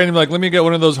commissary and you're like, let me get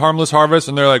one of those harmless harvests,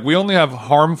 and they're like, we only have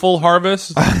harmful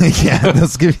harvests. Yeah,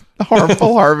 let's give you the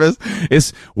harmful harvest.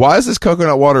 Why is this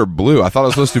coconut water blue? I thought it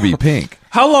was supposed to be pink.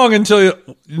 How long until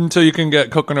you can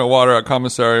get coconut water at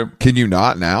commissary? Can you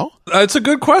not now? It's a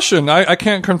good question. I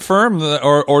can't confirm that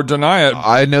or deny it.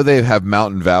 I know they have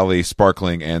Mountain Valley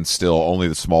sparkling and still only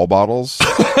the small bottles.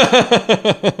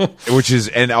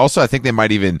 And also I think they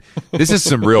might even, this is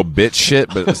some real bitch shit,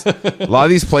 but a lot of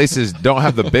these places don't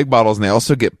have the big bottles and they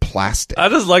also get plastic. I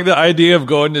just like the idea of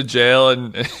going to jail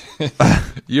and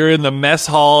you're in the mess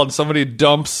hall and somebody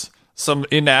dumps some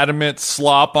inanimate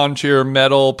slop onto your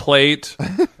metal plate,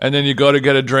 and then you go to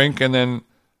get a drink, and then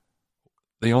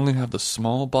they only have the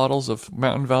small bottles of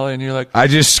Mountain Valley, and you're like, I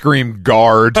just scream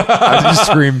guard.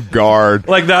 Guard.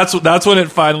 like that's when it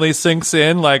finally sinks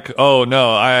in. Like, oh no,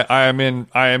 I am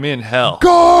in hell.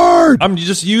 Guard. I'm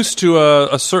just used to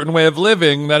a certain way of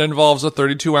living that involves a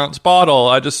 32-ounce bottle.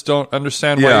 I just don't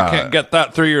understand why Yeah. you can't get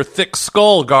that through your thick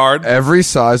skull, guard. Every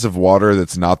size of water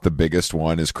that's not the biggest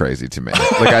one is crazy to me.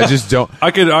 Like I just don't.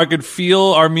 I could feel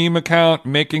our meme account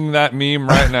making that meme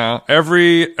right now.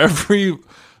 Every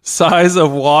size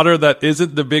of water that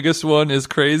isn't the biggest one is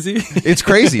crazy. It's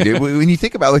crazy, dude. When you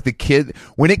think about like the kid,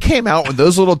 when it came out, when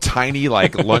those little tiny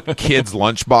like kids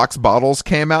lunchbox bottles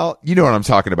came out, you know what I'm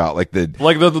talking about, like the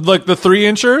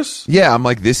 3-inchers. Yeah, I'm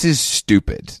like, this is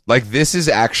stupid. Like this is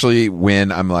actually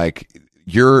when I'm like,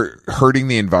 you're hurting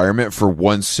the environment for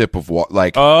one sip of water.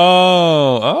 Like,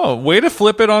 Oh, way to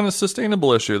flip it on a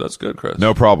sustainable issue. That's good, Chris.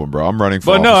 no problem, bro. I'm running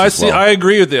for But no, office as well. I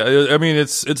agree with you. I mean,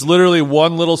 it's literally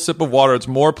one little sip of water. It's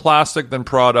more plastic than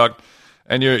product,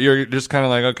 and you're just kind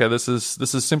of like, okay, this is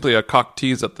simply a cock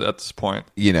tease at this point.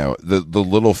 You know, the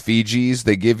little Fijis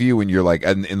they give you when you're like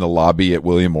in the lobby at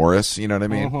William Morris, you know what I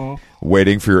mean?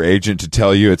 Waiting for your agent to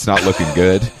tell you it's not looking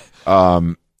good.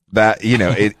 That, you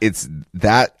know, it's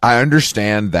that I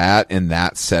understand that in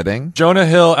that setting. Jonah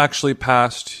Hill actually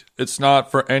passed. It's not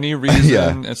for any reason.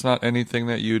 Yeah. It's not anything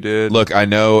that you did. Look, I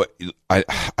know I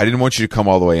didn't want you to come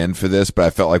all the way in for this, but I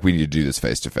felt like we need to do this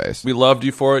face to face. We loved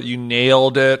you for it. You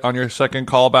nailed it on your second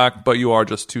callback, but you are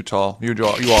just too tall. You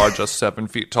are just 7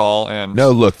 feet tall. And No,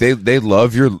 look, they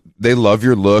love your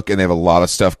look, and they have a lot of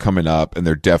stuff coming up, and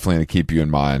they're definitely going to keep you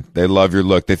in mind. They love your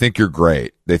look. They think you're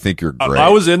great. I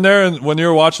was in there, and when you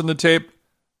were watching the tape,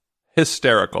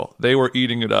 hysterical. They were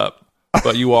eating it up.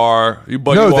 But you are.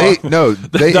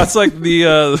 That's like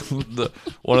the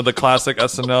one of the classic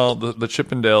SNL, the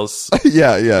Chippendales.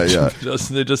 yeah.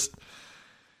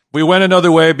 We went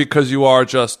another way because you are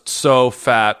just so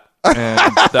fat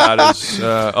And that is,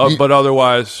 but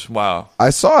otherwise, wow.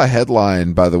 I saw a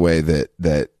headline, by the way,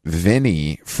 that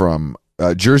Vinny from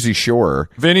Jersey Shore,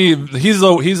 Vinny, he's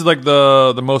like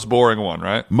the most boring one,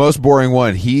 right? most boring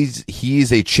one. He's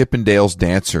a Chippendales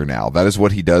dancer now. That is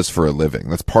what he does for a living.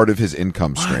 That's part of his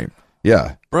income stream.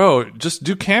 Yeah. Bro, just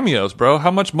do cameos, bro.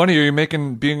 How much money are you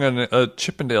making being a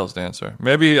Chippendales dancer?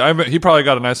 Maybe he probably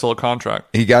got a nice little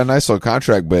contract. He got a nice little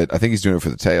contract, but I think he's doing it for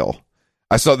the tail.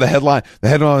 I saw the headline. The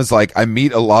headline was like,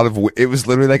 it was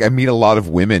literally like, I meet a lot of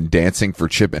women dancing for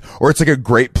Chip, or it's like a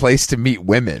great place to meet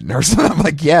women or something. I'm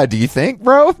like, yeah, do you think,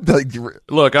 bro? Like,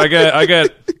 Look, I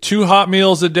get 2 hot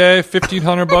meals a day,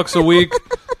 $1,500 a week,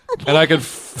 and I can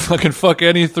fucking fuck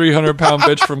any 300-pound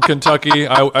bitch from Kentucky.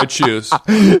 I choose.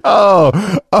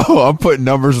 oh, I'm putting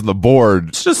numbers on the board.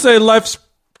 Let's just say life's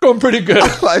going pretty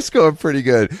good. Life's going pretty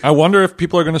good. I wonder if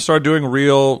people are going to start doing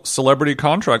real celebrity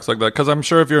contracts like that. Because I'm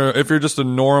sure if you're just a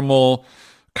normal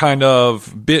kind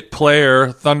of bit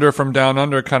player, Thunder from Down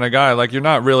Under kind of guy, like you're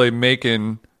not really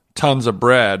making tons of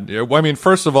bread. I mean,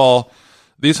 first of all,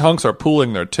 these hunks are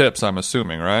pooling their tips, I'm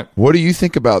assuming, right? What do you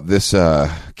think about this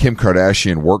Kim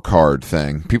Kardashian work hard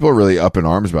thing? People are really up in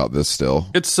arms about this still.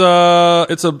 It's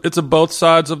a both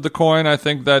sides of the coin. I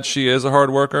think that she is a hard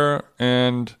worker,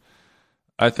 and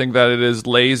I think that it is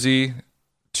lazy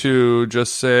to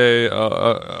just say,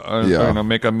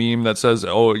 make a meme that says,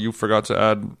 "Oh, you forgot to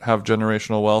have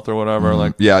generational wealth" or whatever.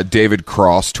 Like, yeah, David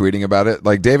Cross tweeting about it.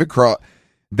 Like David Cross,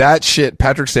 that shit.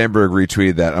 Patrick Sandberg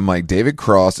retweeted that. I'm like, David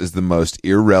Cross is the most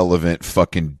irrelevant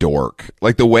fucking dork.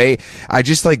 Like the way I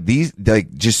just like these,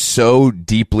 like just so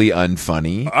deeply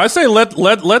unfunny. I say let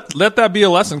that be a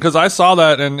lesson, because I saw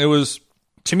that and it was.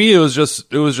 To me, it was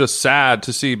just sad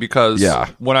to see, because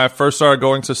when I first started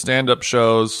going to stand-up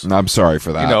shows, I'm sorry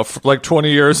for that. Like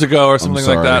 20 years ago or something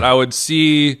like that, I would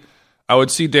see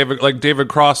David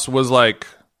Cross was like,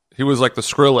 he was like the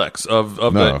Skrillex of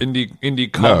the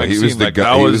indie comic scene. Was like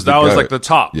that was like the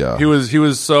top. Yeah. He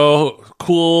was so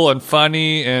cool and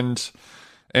funny, and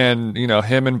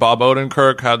him and Bob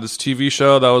Odenkirk had this TV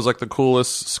show that was like the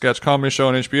coolest sketch comedy show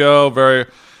on HBO. Very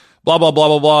blah blah blah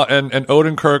blah blah, and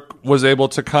Odenkirk was able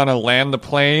to kind of land the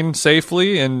plane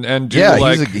safely and do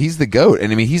he's the GOAT,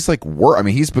 and I mean he's like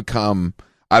he's become,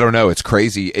 I don't know, it's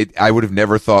crazy. I would have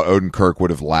never thought Odenkirk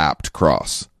would have lapped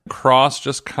Cross. Cross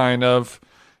just kind of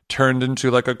turned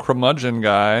into like a curmudgeon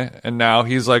guy, and now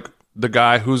he's like the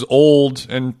guy who's old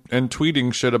and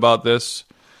tweeting shit about this.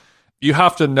 You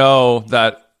have to know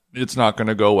that it's not going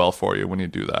to go well for you when you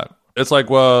do that. It's like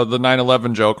the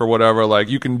 9/11 joke or whatever. Like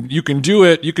you can do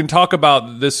it. You can talk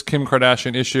about this Kim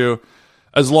Kardashian issue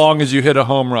as long as you hit a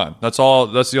home run. That's all.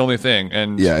 That's the only thing.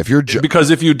 And yeah, if you're because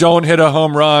if you don't hit a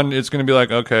home run, it's going to be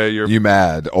like, okay, you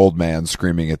mad old man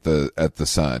screaming at the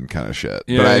sun kind of shit.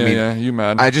 Yeah, but I mean, you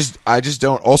mad. I just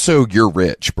don't. Also, you're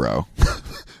rich, bro.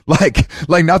 like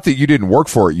not that you didn't work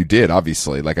for it. You did,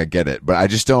 obviously. Like I get it, but I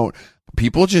just don't.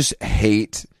 People just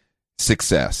hate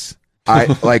success.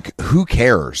 I like, who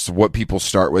cares what people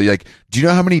start with? Like, do you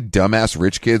know how many dumbass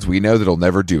rich kids we know that'll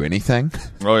never do anything?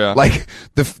 Oh yeah. Like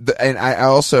and I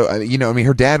also,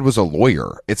 her dad was a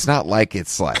lawyer. It's not like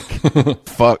it's like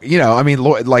fuck, I mean,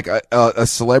 like a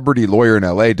celebrity lawyer in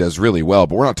LA does really well,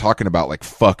 but we're not talking about like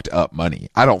fucked up money.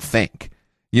 I don't think.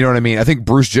 You know what I mean? I think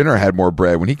Bruce Jenner had more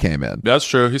bread when he came in. That's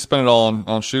true. He spent it all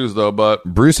on shoes though, but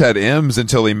Bruce had M's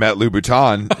until he met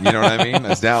Louboutin. You know what I mean?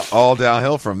 It's all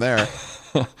downhill from there.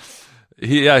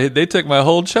 They take my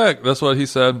whole check. That's what he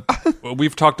said.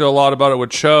 We've talked a lot about it with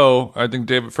Cho. I think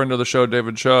friend of the show,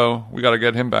 David Cho. We got to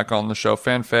get him back on the show.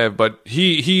 Fan fave. But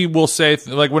he will say,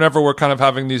 like, whenever we're kind of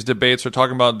having these debates or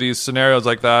talking about these scenarios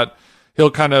like that, he'll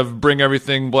kind of bring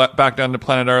everything back down to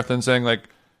planet Earth and saying, like,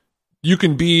 you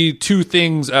can be two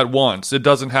things at once. It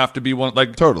doesn't have to be one.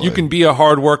 Like, totally. You can be a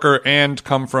hard worker and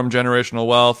come from generational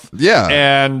wealth. Yeah.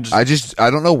 And I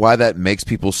don't know why that makes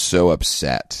people so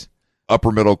upset.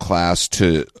 Upper middle class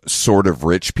to sort of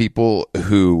rich people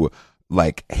who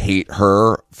like hate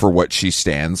her for what she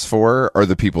stands for are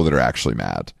the people that are actually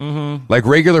mad. Mm-hmm. Like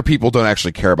regular people don't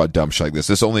actually care about dumb shit like this.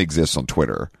 This only exists on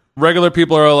Twitter. Regular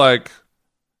people are like,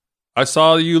 I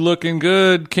saw you looking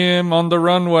good, Kim, on the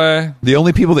runway. The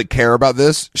only people that care about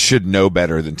this should know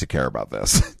better than to care about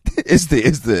this. is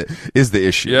the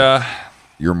issue. Yeah.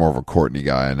 You're more of a Courtney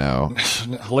guy, I know.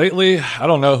 Lately, I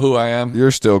don't know who I am.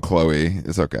 You're still Chloe.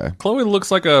 It's okay. Chloe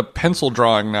looks like a pencil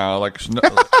drawing now. Like she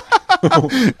looks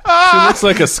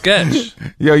like a sketch.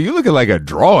 Yo, you looking like a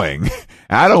drawing.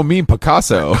 I don't mean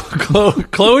Picasso.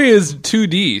 Chloe is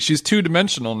 2D. She's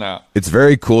two-dimensional now. It's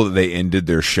very cool that they ended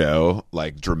their show,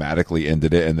 like dramatically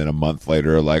ended it, and then a month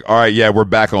later, like, all right, yeah, we're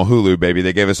back on Hulu, baby.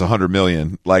 They gave us $100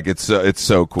 million. Like, it's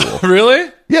so cool.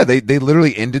 Really? Yeah, they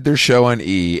literally ended their show on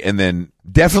E, and then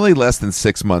definitely less than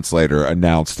 6 months later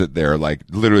announced that they're like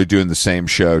literally doing the same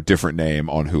show, different name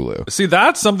on Hulu. See,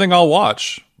 that's something I'll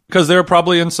watch because they're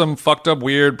probably in some fucked up,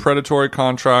 weird, predatory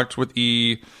contract with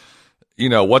E. You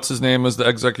know, what's his name was the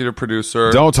executive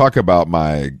producer. Don't talk about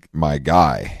my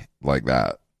guy like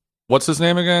that. What's his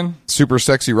name again? Super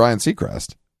sexy Ryan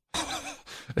Seacrest.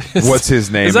 What's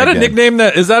his name? Is that again?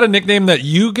 a nickname that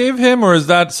you gave him, or is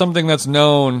that something that's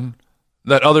known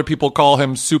that other people call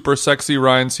him Super Sexy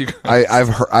Ryan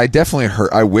Seacrest? I definitely heard.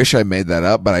 I wish I made that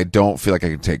up, but I don't feel like I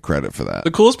can take credit for that.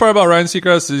 The coolest part about Ryan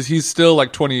Seacrest is he's still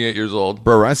like 28 years old.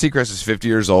 Bro, Ryan Seacrest is 50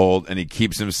 years old, and he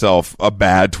keeps himself a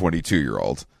bad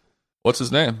 22-year-old. What's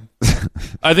his name?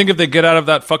 I think if they get out of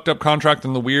that fucked up contract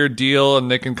and the weird deal,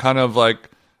 and they can kind of like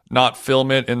not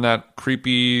film it in that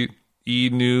creepy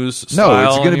E-News style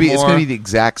it's gonna be anymore. the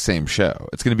exact same show.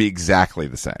 It's gonna be exactly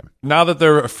the same. Now that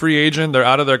they're a free agent, they're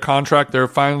out of their contract. They're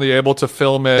finally able to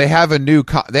film it. They have a new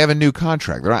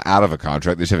contract. They're not out of a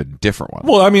contract. They just have a different one.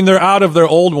 Well, I mean, they're out of their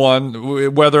old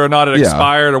one, whether or not it Yeah.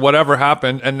 expired or whatever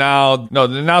happened, and now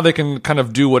they can kind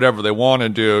of do whatever they want to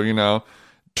do. You know,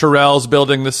 Terrell's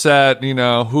building the set. You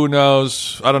know, who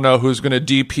knows? I don't know who's going to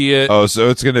DP it. Oh, so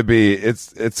it's gonna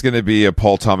be a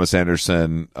Paul Thomas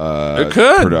Anderson It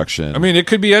could production. I mean, it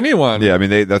could be anyone. yeah, I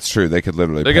mean that's true. They could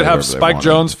literally. They pay could have whatever they Spike wanted.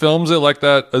 Jones films it like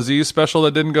that Aziz special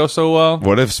that didn't go so well.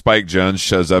 What if Spike Jones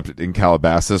shows up in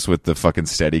Calabasas with the fucking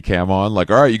Steadicam on? Like,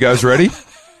 all right, you guys ready?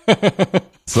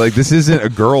 It's like, this isn't a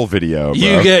girl video, bro.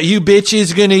 You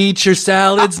bitches gonna eat your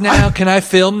salads now? Can I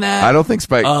film that? I don't think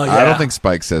Spike. Oh, I yeah. don't think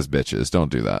Spike says bitches. Don't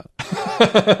do that.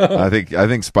 I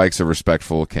think Spike's a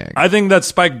respectful king. I think that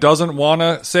Spike doesn't want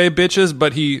to say bitches,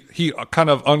 but he kind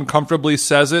of uncomfortably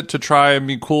says it to try and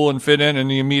be cool and fit in, and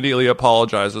he immediately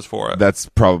apologizes for it. That's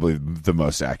probably the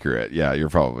most accurate. Yeah, you're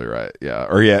probably right. Yeah,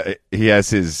 or yeah, he has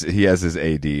his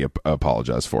AD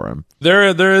apologize for him.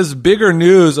 There is bigger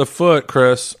news afoot,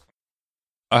 Chris.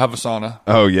 I have a sauna.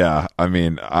 Oh yeah, I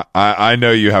mean, I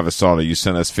know you have a sauna. You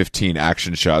sent us 15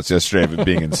 action shots yesterday of it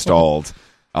being installed,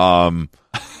 and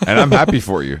I'm happy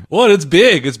for you. Well, it's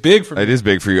big. It's big for It is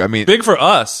big for you. I mean, big for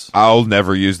us. I'll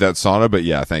never use that sauna, but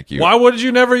yeah, thank you. Why would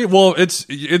you never? Well, it's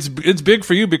big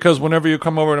for you because whenever you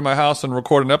come over to my house and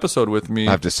record an episode with me,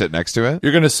 I have to sit next to it.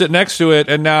 you're going to sit next to it,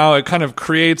 and now it kind of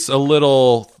creates a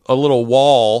little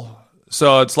wall.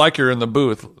 So it's like you're in the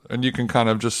booth, and you can kind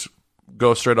of just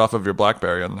go straight off of your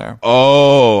BlackBerry in there.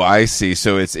 Oh, I see.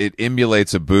 So it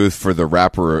emulates a booth for the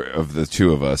rapper of the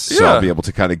two of us. So Yeah. I'll be able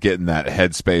to kind of get in that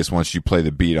headspace once you play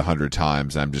the beat 100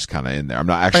 times. I'm just kind of in there. I'm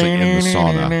not actually in the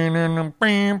sauna.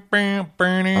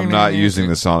 I'm not using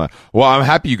the sauna. Well, I'm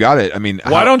happy you got it. I mean,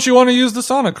 Why don't you want to use the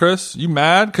sauna, Chris? You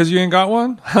mad because you ain't got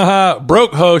one?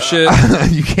 Broke hoe shit.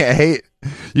 you can't hate?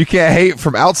 You can't hate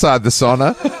from outside the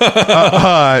sauna.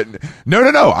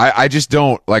 No. I just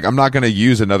don't like. I'm not going to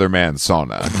use another man's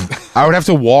sauna. I would have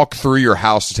to walk through your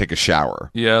house to take a shower.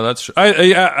 Yeah, that's true.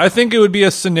 I think it would be a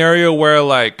scenario where,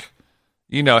 like,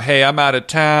 you know, hey, I'm out of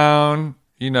town.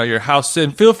 You know, your house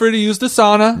in. Feel free to use the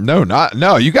sauna.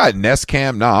 No. You got Nest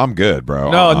Cam? No, I'm good,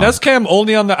 bro. No, Nest Cam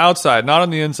only on the outside, not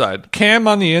on the inside. Cam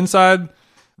on the inside,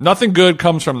 nothing good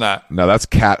comes from that. No, that's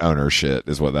cat owner shit,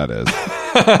 is what that is.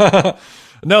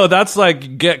 No, that's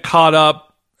like get caught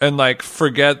up and like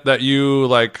forget that you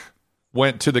like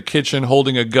went to the kitchen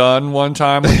holding a gun one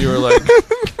time when you were like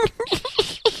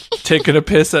taking a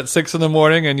piss at 6 a.m.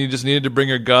 and you just needed to bring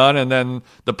your gun, and then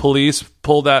the police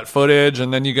pull that footage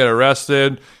and then you get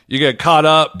arrested. You get caught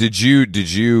up. Did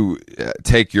you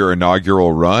take your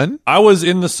inaugural run? I was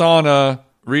in the sauna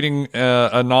reading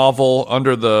a novel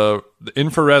under the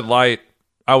infrared light.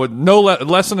 I would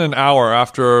less than an hour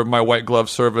after my white glove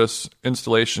service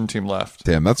installation team left.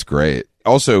 Damn, that's great.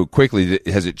 Also, quickly,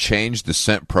 has it changed the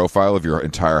scent profile of your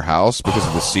entire house because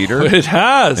of the cedar? It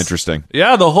has. Interesting.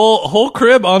 Yeah, the whole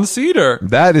crib on cedar.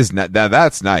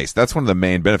 That's nice. That's one of the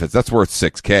main benefits. That's worth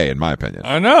 $6,000 in my opinion.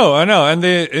 I know. And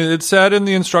it said in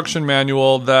the instruction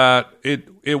manual that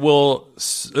it will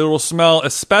smell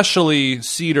especially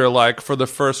cedar like for the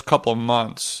first couple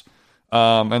months.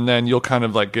 And then you'll kind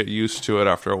of like get used to it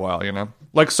after a while, you know?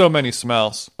 Like so many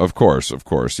smells. Of course.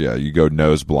 Yeah, you go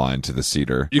nose blind to the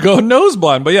cedar. You go nose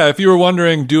blind. But yeah, if you were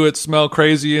wondering, do it smell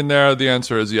crazy in there? The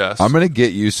answer is yes. I'm gonna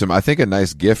get you some. I think a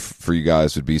nice gift for you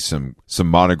guys would be some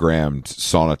monogrammed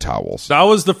sauna towels. That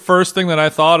was the first thing that I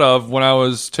thought of when I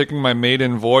was taking my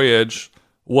maiden voyage.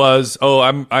 Was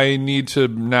I need to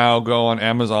now go on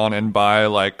Amazon and buy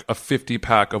like a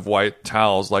 50-pack of white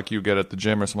towels like you get at the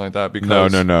gym or something like that.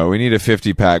 Because No. We need a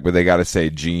 50-pack, but they got to say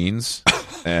jeans.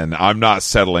 And I'm not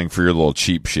settling for your little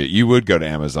cheap shit. You would go to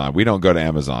Amazon. We don't go to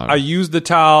Amazon. I use the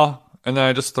towel and then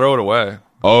I just throw it away.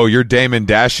 Oh, you're Damon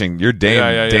dashing. You're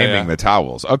daming yeah. the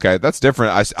towels. Okay, that's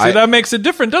different. See, that makes it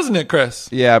different, doesn't it, Chris?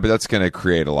 Yeah, but that's going to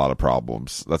create a lot of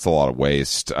problems. That's a lot of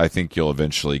waste. I think you'll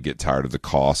eventually get tired of the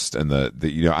cost and the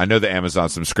I know the Amazon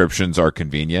subscriptions are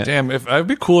convenient. Damn, it'd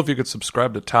be cool if you could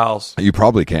subscribe to towels. You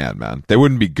probably can, man. They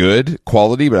wouldn't be good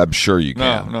quality, but I'm sure you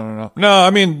can. No, I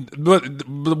mean, but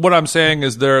what I'm saying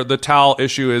is the towel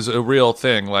issue is a real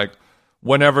thing. Like,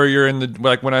 whenever you're in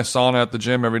when I sauna at the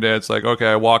gym every day, it's like, okay,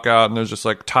 I walk out and there's just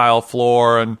like tile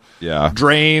floor and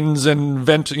drains and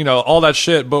vent, all that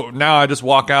shit. But now I just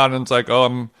walk out and it's like,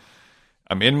 oh,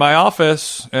 I'm in my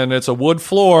office and it's a wood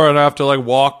floor and I have to like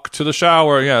walk to the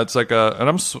shower. Yeah, it's like and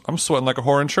I'm sweating like a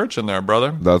whore in church in there, brother.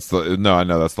 I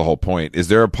know that's the whole point. Is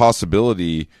there a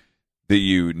possibility that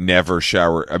you never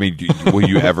shower? I mean, will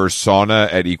you ever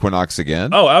sauna at Equinox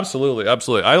again? Oh, absolutely.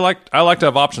 I like to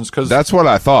have options because that's what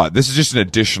I thought. This is just an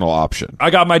additional option. I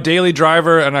got my daily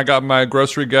driver and I got my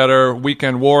grocery getter,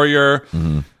 weekend warrior.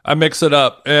 Mm-hmm. I mix it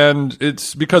up, and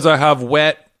it's because I have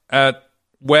wet at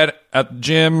the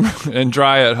gym and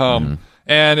dry at home, mm-hmm.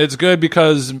 and it's good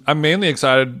because I'm mainly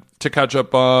excited to catch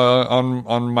up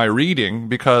on my reading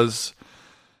because.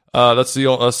 That's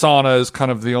sauna is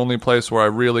kind of the only place where I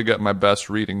really get my best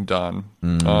reading done,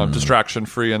 distraction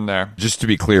free in there. Just to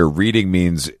be clear, reading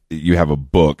means you have a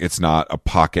book. It's not a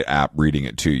pocket app reading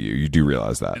it to you. You do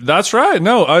realize that? That's right.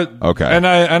 No, okay. And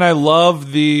I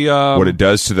love the what it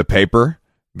does to the paper.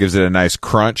 Gives it a nice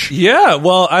crunch. Yeah,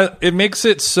 well, it makes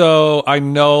it so I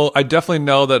definitely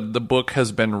know that the book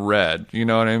has been read. You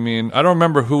know what I mean? I don't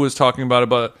remember who was talking about it,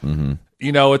 but. Mm-hmm.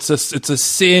 It's a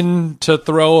sin to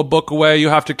throw a book away. You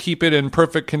have to keep it in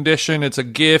perfect condition. It's a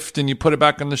gift, and you put it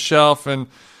back on the shelf, and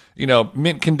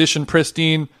mint condition,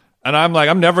 pristine. And I'm like,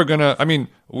 I'm never gonna. I mean,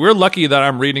 we're lucky that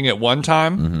I'm reading it one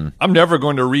time. Mm-hmm. I'm never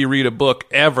going to reread a book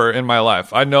ever in my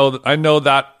life. I know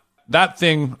that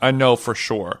thing. I know for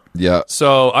sure. Yeah.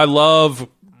 So I love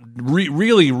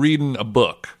really reading a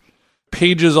book.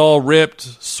 Pages all ripped,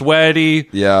 sweaty.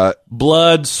 Yeah.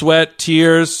 Blood, sweat,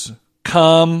 tears,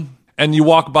 cum. And you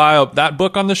walk by that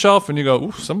book on the shelf and you go,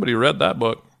 ooh, somebody read that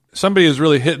book. Somebody is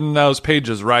really hitting those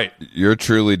pages right. You're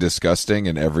truly disgusting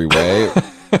in every way.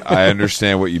 I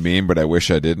understand what you mean, but I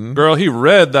wish I didn't. Girl, he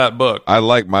read that book. I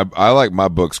like my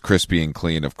books crispy and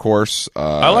clean, of course.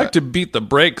 I like to beat the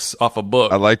brakes off a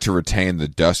book. I like to retain the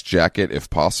dust jacket if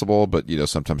possible, but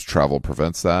sometimes travel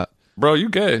prevents that. Bro, you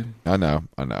gay. I know.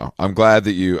 I'm glad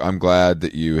that you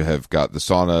have got the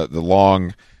sauna, the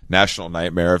long national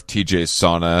nightmare of TJ's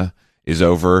sauna is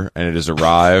over and it has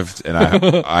arrived, and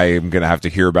I am going to have to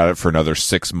hear about it for another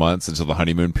 6 months until the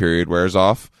honeymoon period wears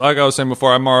off. Like I was saying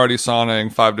before, I'm already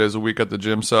saunaing 5 days a week at the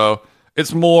gym, so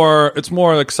it's more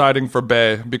exciting for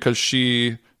Bae because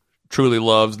she truly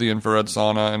loves the infrared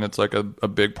sauna, and it's like a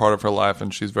big part of her life,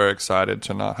 and she's very excited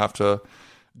to not have to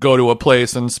go to a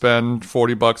place and spend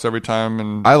 $40 every time.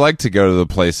 And I like to go to the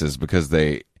places because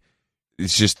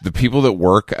it's just the people that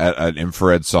work at an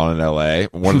infrared sauna in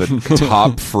LA, one of the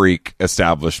top freak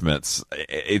establishments.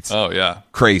 It's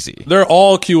crazy. They're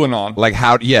all QAnon. Like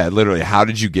literally, how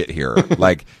did you get here?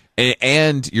 Like,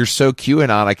 and you're so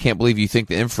QAnon, I can't believe you think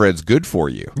the infrared's good for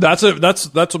you. That's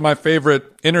what my favorite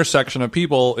intersection of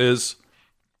people is.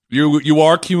 You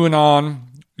are QAnon,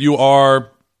 you are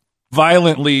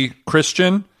violently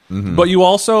Christian. Mm-hmm. But you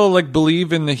also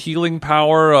believe in the healing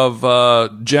power of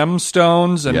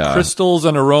gemstones and crystals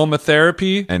and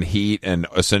aromatherapy and heat and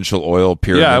essential oil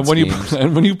pyramid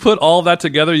schemes. When you put all that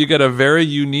together, you get a very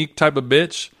unique type of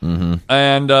bitch, mm-hmm.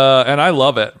 and I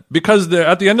love it because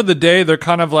at the end of the day, they're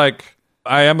kind of like,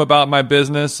 I am about my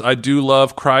business. I do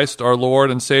love Christ, our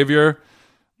Lord and Savior,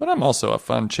 but I'm also a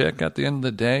fun chick. At the end of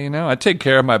the day, I take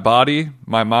care of my body,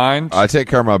 my mind. I take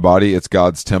care of my body. It's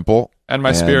God's temple. And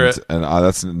my spirit. And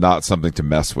that's not something to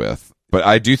mess with. But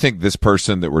I do think this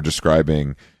person that we're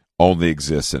describing only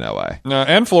exists in LA.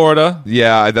 And Florida.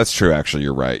 Yeah, that's true, actually.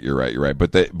 You're right.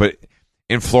 But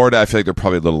in Florida, I feel like they're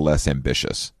probably a little less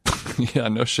ambitious. Yeah,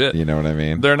 no shit. You know what I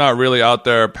mean? They're not really out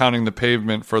there pounding the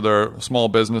pavement for their small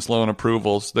business loan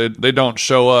approvals. They don't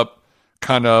show up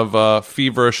kind of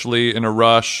feverishly in a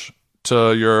rush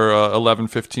to your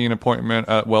 11:15 appointment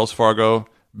at Wells Fargo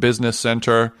Business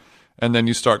Center. And then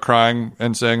you start crying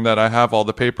and saying that I have all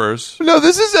the papers. No,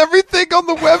 this is everything on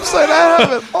the website. I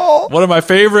have it all. One of my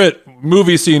favorite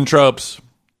movie scene tropes.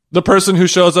 The person who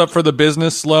shows up for the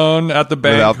business loan at the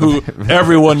bank, who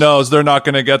everyone knows they're not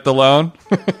going to get the loan.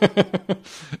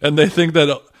 And they think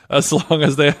that as long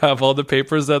as they have all the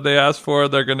papers that they asked for,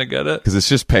 they're going to get it. Because it's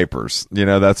just papers.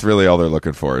 That's really all they're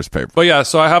looking for is paper. But yeah,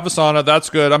 so I have a sauna.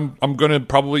 That's good. I'm going to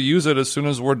probably use it as soon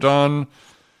as we're done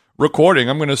recording.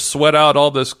 I'm going to sweat out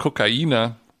all this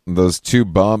cocaine. those 2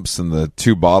 bumps and the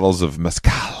 2 bottles of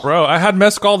mezcal. Bro, I had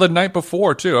mezcal the night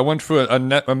before, too. I went for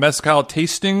a mezcal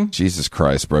tasting. Jesus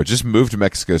Christ, bro. Just move to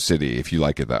Mexico City if you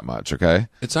like it that much, okay?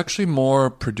 It's actually more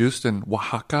produced in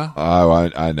Oaxaca. Oh,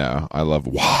 I know. I love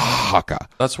Oaxaca.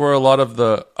 That's where a lot of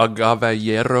the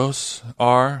agaveros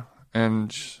are,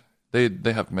 and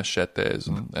they have machetes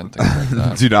and things like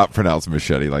that. Do not pronounce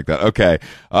machete like that. Okay.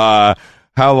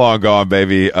 How long gone,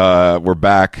 baby? We're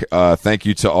back. Thank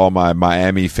you to all my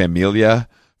Miami familia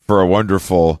for a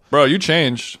wonderful Bro, you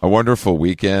changed.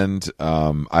 weekend.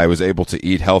 I was able to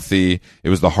eat healthy. It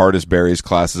was the hardest berries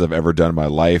classes I've ever done in my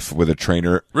life with a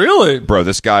trainer. Really? Bro,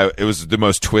 this guy, it was the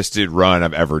most twisted run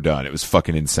I've ever done. It was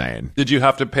fucking insane. Did you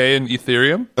have to pay in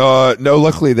Ethereum? No,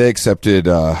 luckily they accepted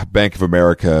Bank of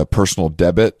America personal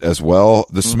debit as well.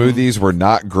 The smoothies were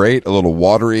not great, a little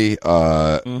watery,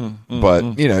 but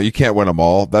you know, you can't win them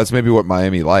all. That's maybe what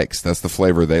Miami likes. That's the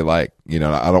flavor they like. You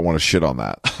know, I don't want to shit on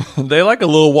that. They like a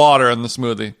little water in the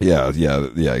smoothie. Yeah,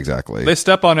 exactly. They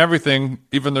step on everything,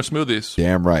 even their smoothies.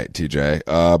 Damn right, TJ.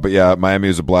 But yeah, Miami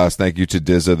was a blast. Thank you to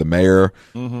Dizza, the mayor.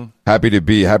 Happy to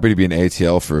be in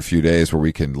ATL for a few days where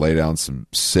we can lay down some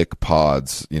sick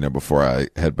pods, you know, before I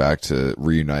head back to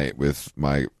reunite with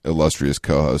my illustrious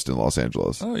co-host in Los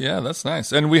Angeles. Oh yeah, that's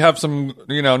nice. And we have some,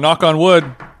 you know, knock on wood,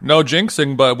 no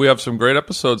jinxing, but we have some great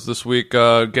episodes this week.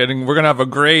 We're gonna have a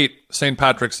great St.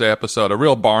 Patrick's Day episode, a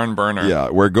real barn burner. Yeah,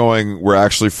 we're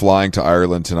actually flying to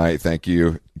Ireland tonight. Thank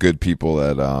you, good people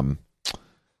at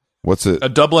what's it? A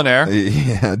Dublin Air.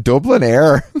 Yeah, Dublin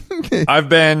Air. I've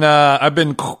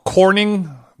been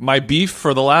corning my beef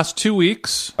for the last 2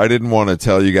 weeks. I didn't want to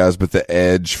tell you guys, but the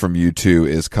Edge from U2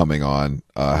 is coming on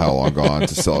How Long Gone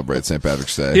to celebrate St.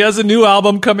 Patrick's Day. He has a new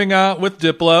album coming out with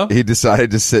Diplo. He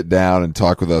decided to sit down and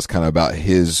talk with us kind of about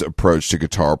his approach to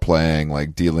guitar playing,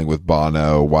 like dealing with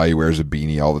Bono, why he wears a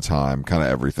beanie all the time, kind of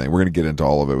everything. We're going to get into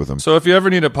all of it with him. So if you ever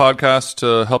need a podcast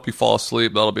to help you fall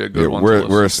asleep, that'll be a good one.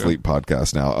 We're a sleep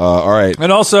podcast now. All right.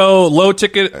 And also, low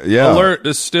ticket alert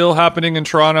is still happening in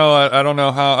Toronto. I don't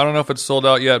know if it's sold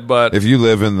out yet, but if you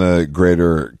live in the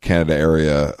greater Canada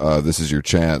area, this is your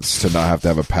chance to not have to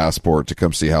have a passport to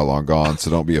come see How Long Gone.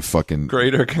 So don't be a fucking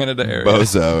greater Canada area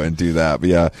bozo and do that. But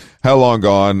yeah, How Long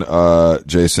Gone,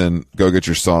 Jason, go get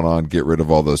your sauna on, get rid of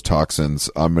all those toxins.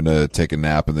 I'm going to take a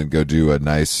nap and then go do a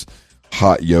nice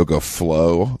hot yoga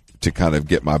flow to kind of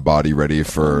get my body ready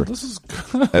for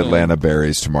Atlanta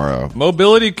berries tomorrow.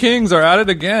 Mobility Kings are at it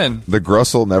again. The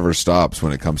Grussel never stops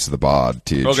when it comes to the bod,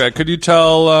 Teach. Okay, could you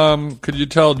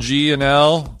tell G and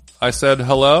L I said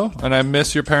hello and I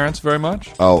miss your parents very much?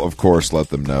 I'll of course let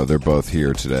them know. They're both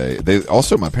here today. They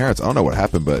also, my parents, I don't know what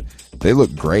happened, but they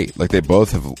look great. Like they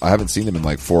both have, I haven't seen them in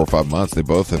like 4 or 5 months. They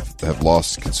both have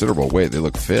lost considerable weight. They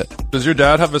look fit. Does your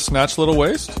dad have a snatched little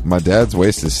waist? My dad's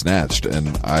waist is snatched,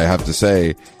 and I have to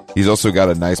say, he's also got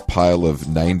a nice pile of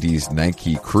 90s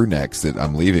Nike crew necks that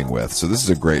I'm leaving with. So this is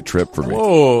a great trip for me.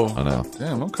 Whoa. I know.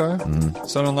 Damn, okay.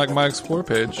 Sounding like my Explore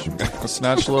page. A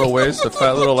snatched little waist, a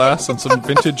fat little ass, and some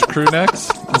vintage crew necks.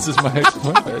 This is my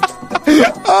Explore page.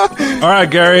 All right,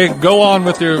 Gary, go on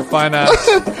with your fine ass.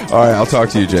 All right, I'll talk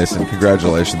to you, Jason.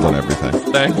 Congratulations on everything.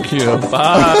 Thank you.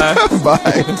 Bye.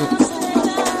 Bye.